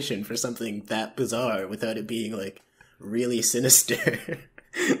explanation for something that bizarre without it being like really sinister.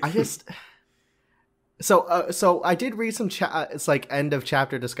 So I did read some it's like end of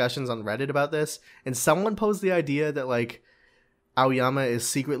chapter discussions on Reddit about this, and someone posed the idea that like Aoyama is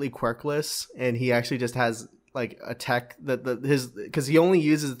secretly quirkless, and he actually just has like a tech because he only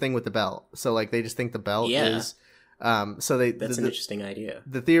uses the thing with the belt, so like they just think the belt is. That's an interesting idea.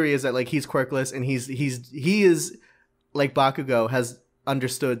 The theory is that like he's quirkless, and he is like Bakugo has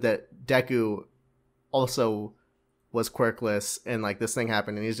understood that Deku also was quirkless, and like this thing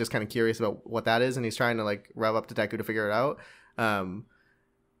happened, and he's just kind of curious about what that is, and he's trying to like rub up to Deku to figure it out.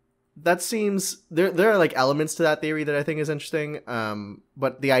 That seems there are like elements to that theory that I think is interesting.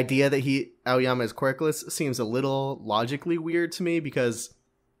 But the idea that Aoyama is quirkless seems a little logically weird to me, because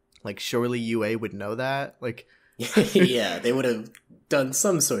like surely UA would know that, like. Yeah, they would have done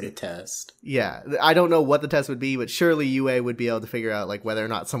some sort of test. Yeah, I don't know what the test would be, but surely UA would be able to figure out like whether or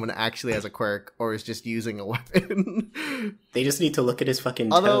not someone actually has a quirk or is just using a weapon. They just need to look at his fucking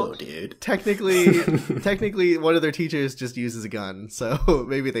toe, dude. Technically, one of their teachers just uses a gun, so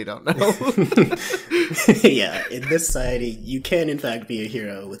maybe they don't know. Yeah, in this society, you can in fact be a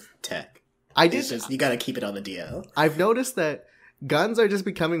hero with tech. You gotta keep it on the DL. I've noticed that guns are just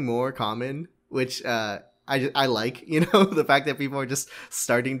becoming more common, which I like, the fact that people are just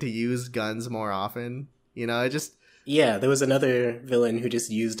starting to use guns more often. Yeah, there was another villain who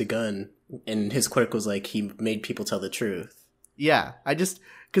just used a gun, and his quirk was like he made people tell the truth. Yeah,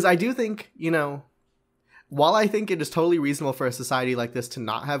 because I do think, while I think it is totally reasonable for a society like this to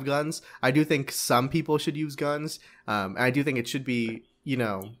not have guns, I do think some people should use guns. And I do think it should be,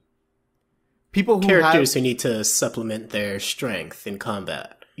 people characters who need to supplement their strength in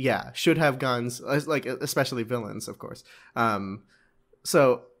combat. Yeah, should have guns, like especially villains, of course.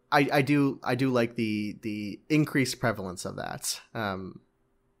 So I do like the increased prevalence of that.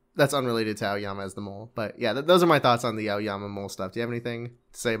 That's unrelated to Aoyama as the mole, but yeah, those are my thoughts on the Aoyama mole stuff. Do you have anything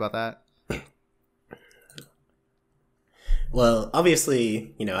to say about that? Well,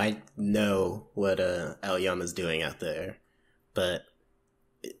 obviously, I know what Aoyama's doing out there, but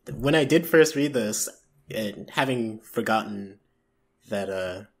when I did first read this, and having forgotten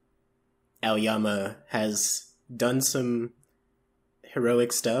that Aoyama has done some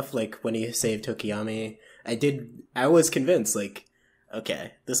heroic stuff, like when he saved Tokiyami, I was convinced, like,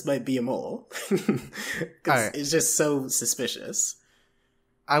 okay, this might be a mole. Right. It's just so suspicious.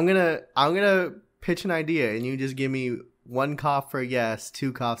 I'm gonna pitch an idea, and you just give me 1 cough for yes,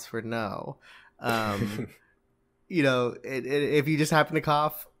 2 coughs for no. If you just happen to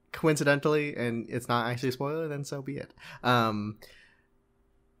cough coincidentally and it's not actually a spoiler, then so be it.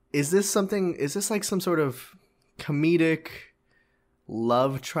 Is this like some sort of comedic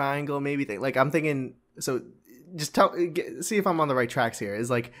love triangle maybe thing? Like I'm thinking, so just see if I'm on the right tracks here. Is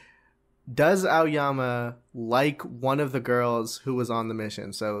like, does Aoyama like one of the girls who was on the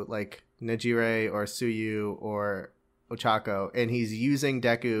mission? So like Nejire or Suyu or Ochako, and he's using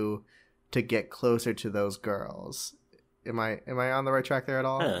Deku to get closer to those girls. Am I on the right track there at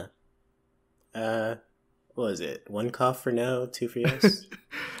all? What was it? 1 cough for no, 2 for yes?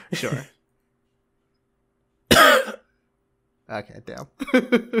 Sure. Okay, damn.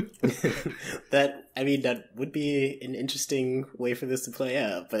 That would be an interesting way for this to play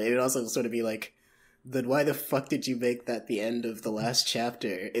out, but it would also sort of be like, then why the fuck did you make that the end of the last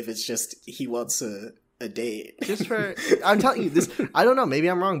chapter if it's just he wants a a date. Just for, I'm telling you this. I don't know. Maybe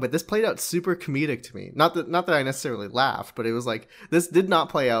I'm wrong, but this played out super comedic to me. Not that I necessarily laughed, but it was like this did not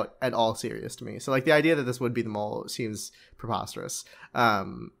play out at all serious to me. So like the idea that this would be the mole seems preposterous.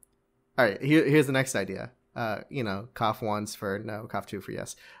 All right, here's the next idea. Cough once for no, cough two for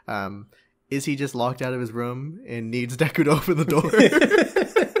yes. Is he just locked out of his room and needs Deku to open the door?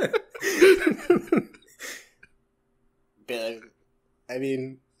 I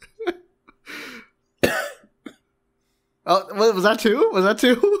mean, oh, was that two?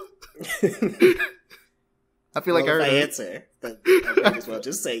 I feel like if I answer, then I might as well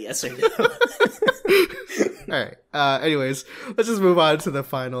just say yes or no. All right. Anyways, let's just move on to the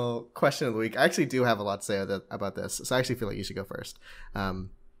final question of the week. I actually do have a lot to say about this, so I actually feel like you should go first.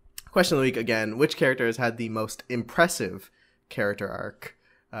 Question of the week again: which characters had the most impressive character arc?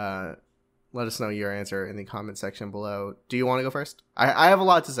 Let us know your answer in the comment section below. Do you want to go first? I have a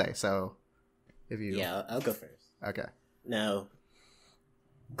lot to say, so if you... Yeah, I'll go first. Okay. Now,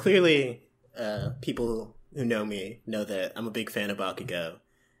 clearly, people who know me know that I'm a big fan of Bakugo,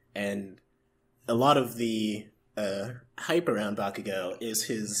 and a lot of the hype around Bakugo is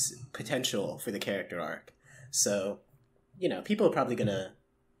his potential for the character arc. So, people are probably gonna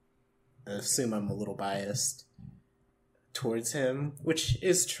assume I'm a little biased towards him, which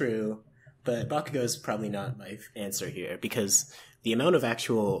is true. But Bakugo is probably not my answer here, because the amount of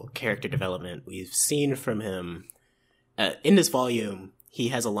actual character development we've seen from him in this volume, he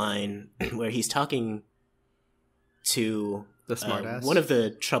has a line where he's talking to the smartass, one of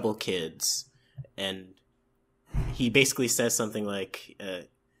the trouble kids, and he basically says something like,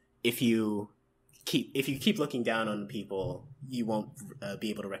 "If you keep looking down on people, you won't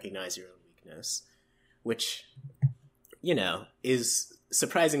be able to recognize your own weakness," which is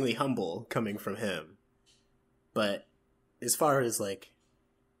surprisingly humble coming from him. But as far as like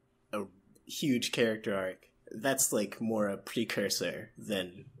a huge character arc, that's like more a precursor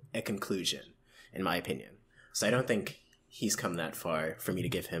than a conclusion, in my opinion. So I don't think he's come that far for me to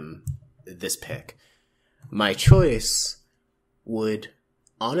give him this pick. My choice would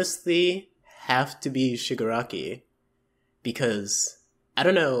honestly have to be Shigaraki, because I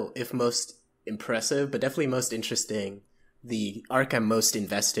don't know if most impressive, but definitely most interesting. The arc I'm most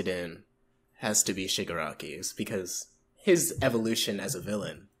invested in has to be Shigaraki's, because his evolution as a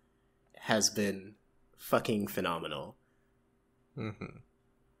villain has been fucking phenomenal. Mm-hmm.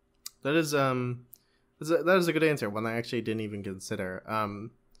 That is a good answer, one I actually didn't even consider.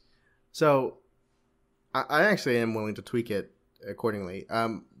 So I actually am willing to tweak it accordingly.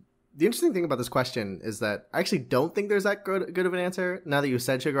 The interesting thing about this question is that I actually don't think there's that good of an answer. Now that you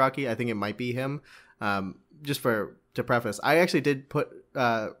said Shigaraki, I think it might be him. Just to preface, I actually did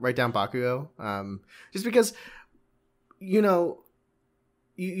write down Bakugo, just because,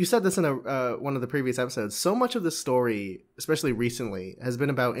 you said this in one of the previous episodes. So much of the story, especially recently, has been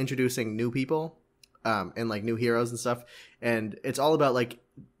about introducing new people, and like new heroes and stuff, and it's all about like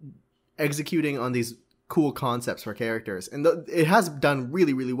executing on these cool concepts for characters, and it has done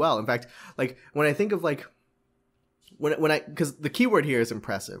really, really well. In fact, like when I think of like because the keyword here is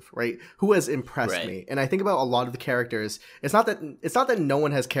impressive, right? Who has impressed me? And I think about a lot of the characters. It's not that no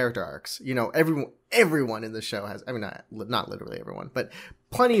one has character arcs. Everyone in the show has. I mean, not literally everyone, but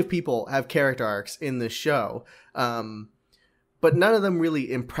plenty of people have character arcs in the show. But none of them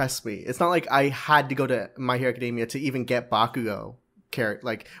really impressed me. It's not like I had to go to My Hero Academia to even get Bakugo.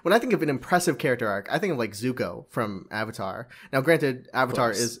 Like when I think of an impressive character arc, I think of like Zuko from Avatar. Now, granted,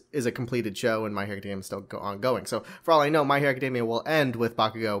 Avatar is a completed show, and My Hero Academia is still ongoing. So, for all I know, My Hero Academia will end with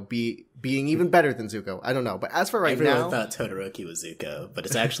Bakugo being even better than Zuko. I don't know, but as for right now, everyone thought Todoroki was Zuko, but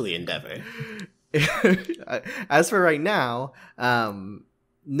it's actually Endeavor. As for right now,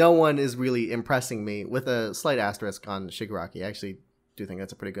 no one is really impressing me, with a slight asterisk on Shigaraki. I actually do think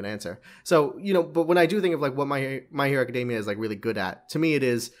that's a pretty good answer. So, but when I do think of like what My Hero Academia is like really good at, to me it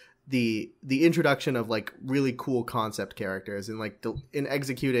is the introduction of like really cool concept characters, and like in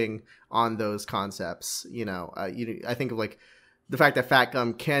executing on those concepts. I think of like the fact that Fat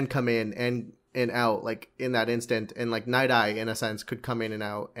Gum can come in and out like in that instant, and like Night Eye in a sense could come in and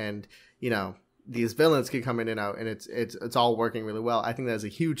out, and these villains could come in and out, and it's all working really well. I think that is a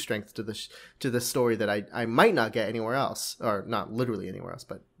huge strength to the story that I might not get anywhere else, or not literally anywhere else,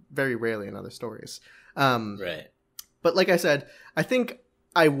 but very rarely in other stories. Right. But like I said, I think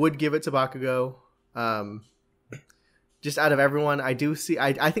I would give it to Bakugo. Just out of everyone, I do see.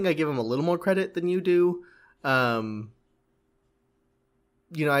 I think I give him a little more credit than you do. I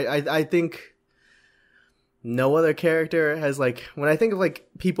think no other character has, like, when I think of like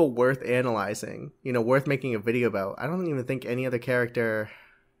people worth analyzing, worth making a video about, I don't even think any other character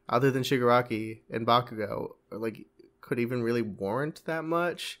other than Shigaraki and Bakugo, like, could even really warrant that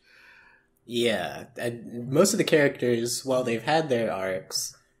much. Yeah, and most of the characters, while they've had their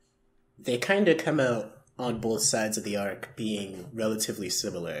arcs, they kind of come out on both sides of the arc being relatively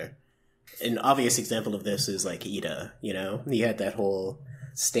similar. An obvious example of this is like Ida, you know? He had that whole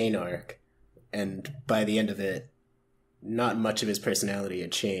Stain arc, and by the end of it, not much of his personality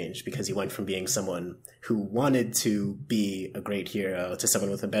had changed because he went from being someone who wanted to be a great hero to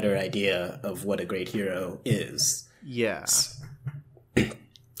someone with a better idea of what a great hero is. Yeah.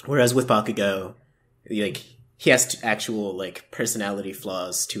 Whereas with Bakugo, like, he has actual, like, personality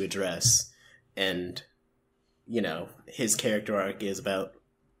flaws to address, and, you know, his character arc is about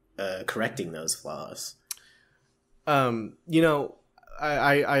correcting those flaws. You know,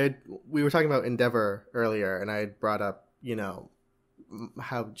 we were talking about Endeavor earlier, and I had brought up, you know,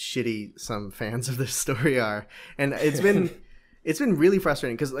 how shitty some fans of this story are, and it's been really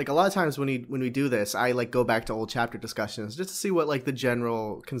frustrating because, like, a lot of times when we do this, I like go back to old chapter discussions just to see what like the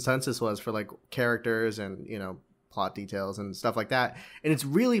general consensus was for like characters and, you know, plot details and stuff like that. And it's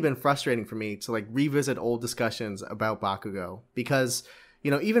really been frustrating for me to like revisit old discussions about Bakugo because,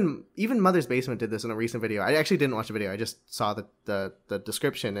 you know, even Mother's Basement did this in a recent video. I actually didn't watch the video. I just saw the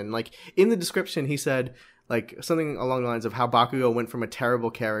description, and like in the description he said like something along the lines of how Bakugo went from a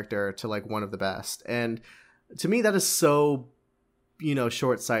terrible character to like one of the best. And to me that is so, you know,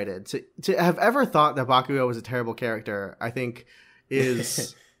 short-sighted. To have ever thought that Bakugo was a terrible character, I think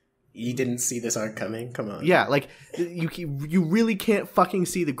is You didn't see this arc coming? Come on. Yeah, like you really can't fucking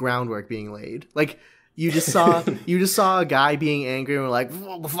see the groundwork being laid. Like you just saw a guy being angry and were like,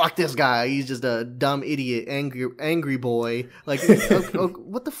 fuck this guy, he's just a dumb idiot, angry boy. Like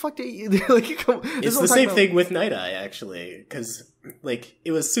what the fuck did you like? It's the same thing with Night Eye, actually, because like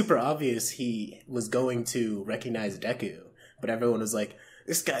it was super obvious he was going to recognize Deku, but everyone was like,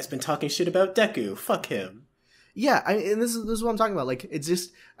 this guy's been talking shit about Deku, fuck him. Yeah, and this is what I'm talking about. Like, it's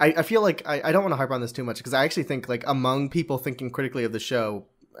just, I feel like I don't want to harp on this too much because I actually think, like, among people thinking critically of the show,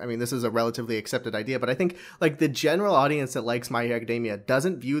 I mean, this is a relatively accepted idea, but I think, like, the general audience that likes My Hero Academia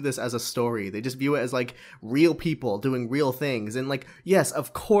doesn't view this as a story. They just view it as, like, real people doing real things. And, like, yes,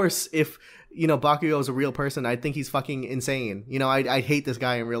 of course, if, you know, Bakugo is a real person, I think he's fucking insane. You know, I hate this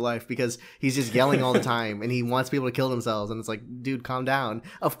guy in real life because he's just yelling all the time and he wants people to kill themselves. And it's like, dude, calm down.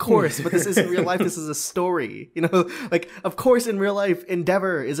 Of course, but this isn't real life. This is a story. You know, like, of course, in real life,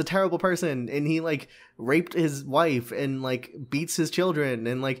 Endeavor is a terrible person and he, like, raped his wife and, like, beats his children.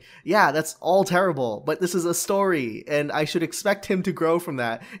 And, like, yeah, that's all terrible. But this is a story and I should expect him to grow from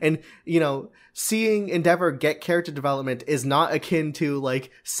that. And, you know, seeing Endeavor get character development is not akin to,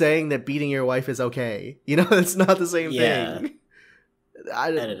 like, saying that beating your wife is okay. You know, it's not the same thing.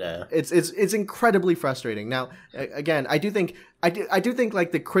 I don't know. It's incredibly frustrating. Now, again, I do think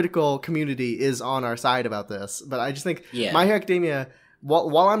like the critical community is on our side about this, but I just think My Hero Academia,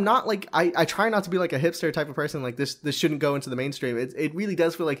 while I'm not like, I try not to be like a hipster type of person, like this shouldn't go into the mainstream. It really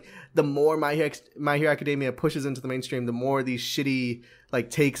does feel like the more My Hero Academia pushes into the mainstream, the more these shitty like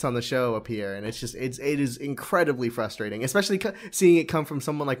takes on the show appear, and it is incredibly frustrating, especially seeing it come from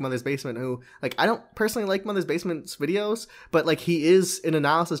someone like Mother's Basement, who, like, I don't personally like Mother's Basement's videos, but like he is an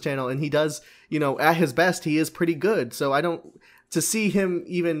analysis channel and he does, you know, at his best he is pretty good. So I don't, to see him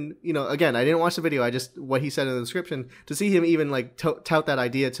even, you know, again, I didn't watch the video, I just, what he said in the description, to see him even like tout that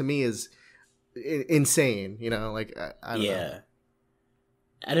idea to me is insane, you know, like I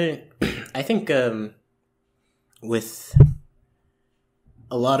don't know. I think with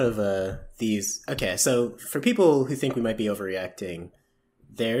a lot of these, okay, so for people who think we might be overreacting,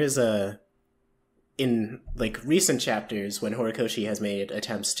 there is in like recent chapters when Horikoshi has made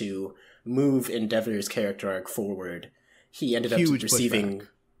attempts to move Endeavor's character arc forward, he ended up receiving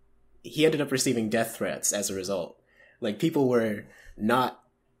death threats as a result. Like, people were not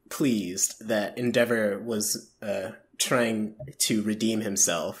pleased that Endeavor was trying to redeem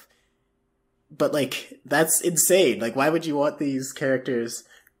himself. But, like, that's insane. Like, why would you want these characters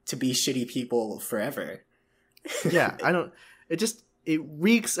to be shitty people forever? Yeah, it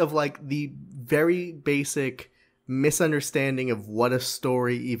reeks of, like, the very basic misunderstanding of what a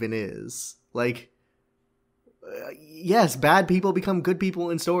story even is. Like, yes, bad people become good people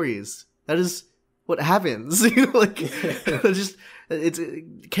in stories. That is what happens. You know, like, it's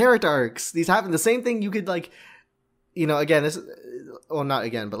character arcs. These happen. The same thing you could, like, you know, again, well, not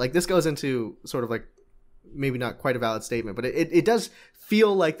again, but like this goes into sort of like maybe not quite a valid statement, but it does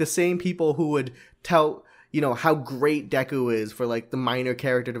feel like the same people who would tell, you know, how great Deku is for like the minor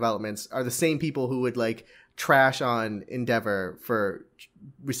character developments are the same people who would like trash on Endeavor for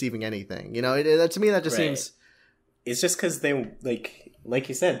receiving anything. You know, to me that just seems it's just because they like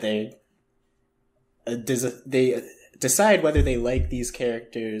you said, they decide whether they like these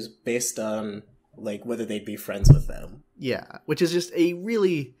characters based on like whether they'd be friends with them. Yeah, which is just a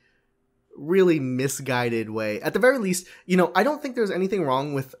really, really misguided way. At the very least, you know, I don't think there's anything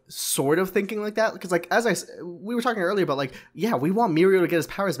wrong with sort of thinking like that, because like we were talking earlier about like, yeah, we want Mirio to get his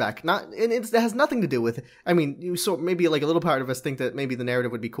powers back, and it has nothing to do with, I mean, so maybe like a little part of us think that maybe the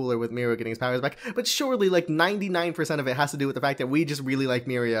narrative would be cooler with Mirio getting his powers back, but surely like 99% of it has to do with the fact that we just really like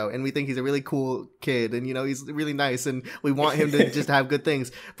Mirio and we think he's a really cool kid, and you know, he's really nice and we want him to just have good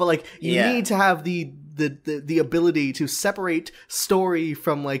things. But like you need to have the ability to separate story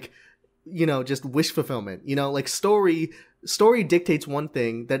from like, you know, just wish fulfillment. You know, like story dictates one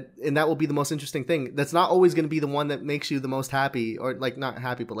thing, and that will be the most interesting thing. That's not always going to be the one that makes you the most happy, or like not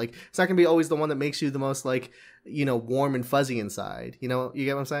happy, but like it's not going to be always the one that makes you the most like, you know, warm and fuzzy inside. You know, you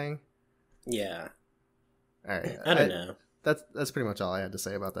get what I'm saying? Yeah. All right. I don't know. That's pretty much all I had to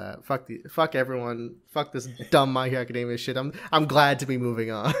say about that. Fuck everyone. Fuck this dumb My Hero Academia shit. I'm glad to be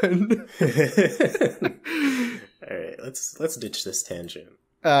moving on. All right, let's ditch this tangent.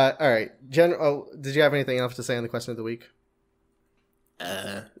 All right. Did you have anything else to say on the question of the week?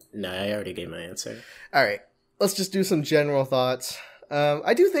 No, I already gave my answer. All right. Let's just do some general thoughts.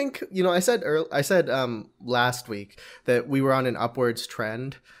 I do think, you know, I said last week that we were on an upwards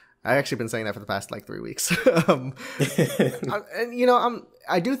trend. I've actually been saying that for the past like 3 weeks. And you know,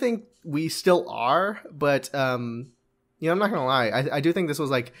 I do think we still are, but you know, I'm not gonna lie. I do think this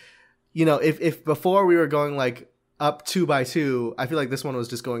was like, you know, if before we were going like up 2 by 2, I feel like this one was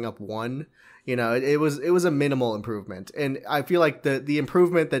just going up 1. You know, it was a minimal improvement, and I feel like the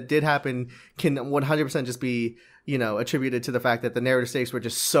improvement that did happen can 100% just be, you know, attributed to the fact that the narrative stakes were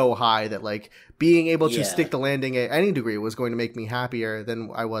just so high that like being able to stick the landing at any degree was going to make me happier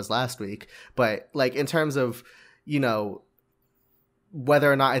than I was last week. But like in terms of, you know,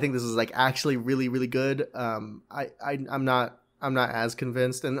 whether or not I think this is like actually really, really good, I'm not as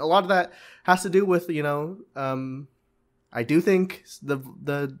convinced, and a lot of that has to do with, you know, I do think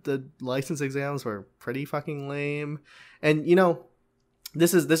the license exams were pretty fucking lame, and you know,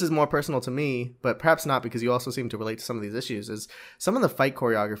 this is more personal to me, but perhaps not, because you also seem to relate to some of these issues. Is some of the fight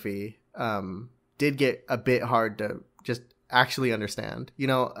choreography did get a bit hard to just actually understand. You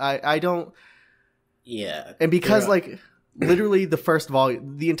know, I don't. Yeah, and because like literally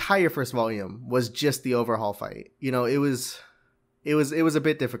the entire first volume was just the overhaul fight. You know, it was a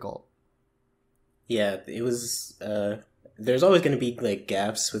bit difficult. Yeah, it was. There's always going to be like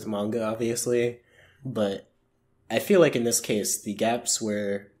gaps with manga, obviously, but I feel like in this case the gaps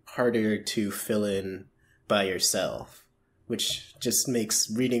were harder to fill in by yourself, which just makes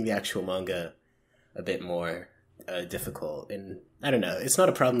reading the actual manga a bit more difficult. And I don't know, it's not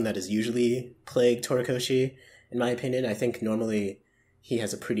a problem that has usually plagued Torikoshi, in my opinion. I think normally he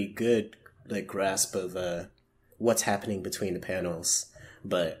has a pretty good like grasp of what's happening between the panels,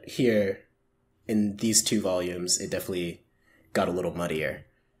 but here in these 2 volumes it definitely got a little muddier.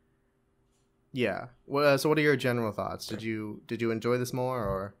 Yeah. Well, so what are your general thoughts? Did you enjoy this more,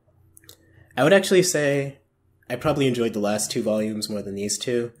 or? I would actually say I probably enjoyed the last 2 volumes more than these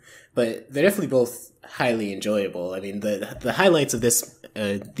 2, but they're definitely both highly enjoyable. I mean, the highlights of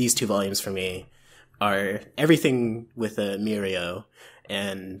these 2 volumes for me are everything with Mirio,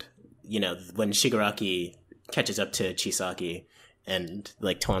 and you know, when Shigaraki catches up to Chisaki and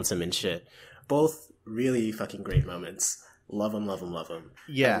like taunts him and shit. Both really fucking great moments. Love them, love them, love them.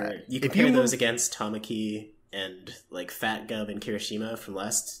 Yeah. You compare those against Tamaki and like Fat Gum and Kirishima from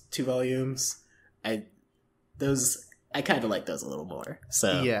last 2 volumes. I kind of like those a little more.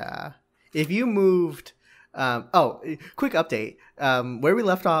 So yeah, if you moved, quick update. Where we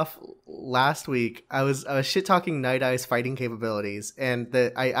left off last week, I was shit talking Night Eye's fighting capabilities, and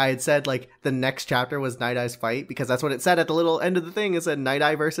I had said like the next chapter was Night Eye's fight, because that's what it said at the little end of the thing. It said Night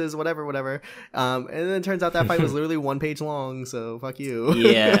Eye versus whatever. And then it turns out that fight was literally 1 page long. So fuck you.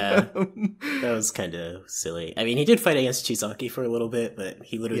 Yeah, that was kind of silly. I mean, he did fight against Chisaki for a little bit, but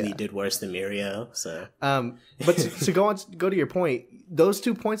he literally did worse than Mirio. So, but to go to your point, those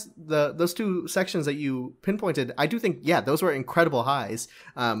 2 points, those 2 sections that you pinpointed, I do think those were incredible highs.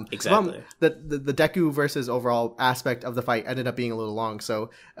 Exactly. The Deku versus overall aspect of the fight ended up being a little long. So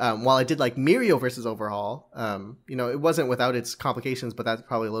while I did like Mirio versus overhaul, you know, it wasn't without its complications, but that's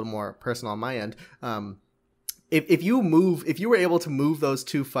probably a little more personal on my end. If you were able to move those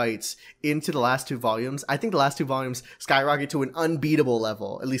 2 fights into the last 2 volumes, I think the last 2 volumes skyrocket to an unbeatable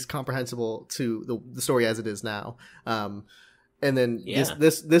level, at least comprehensible to the story as it is now. And then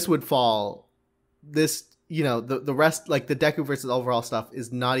this would fall. This, you know, the rest, like the Deku versus overall stuff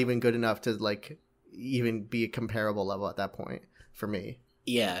is not even good enough to like, even be a comparable level at that point for me.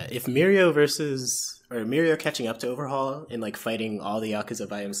 Yeah, if Mirio catching up to Overhaul and like fighting all the Yakuza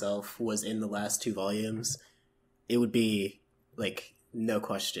by himself was in the last 2 volumes, it would be like no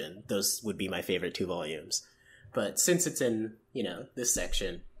question. Those would be my favorite 2 volumes. But since it's in, this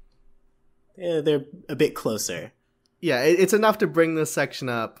section, they're a bit closer. Yeah, it's enough to bring this section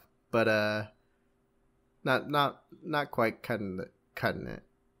up, but not quite cutting it.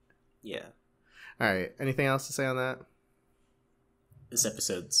 Yeah. All right. Anything else to say on that? This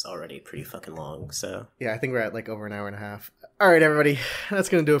episode's already pretty fucking long, so yeah, I think we're at like over an hour and a half. All right, everybody, that's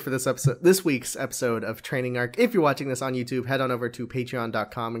gonna do it for this week's episode of Training Arc. If you're watching this on YouTube, head on over to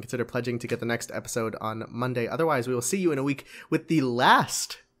patreon.com and consider pledging to get the next episode on Monday. Otherwise, we will see you in a week with the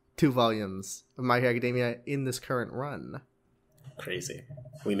last 2 volumes of My Hero Academia in this current run. Crazy.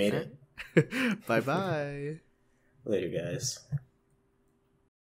 We made it. Bye bye. Later, guys.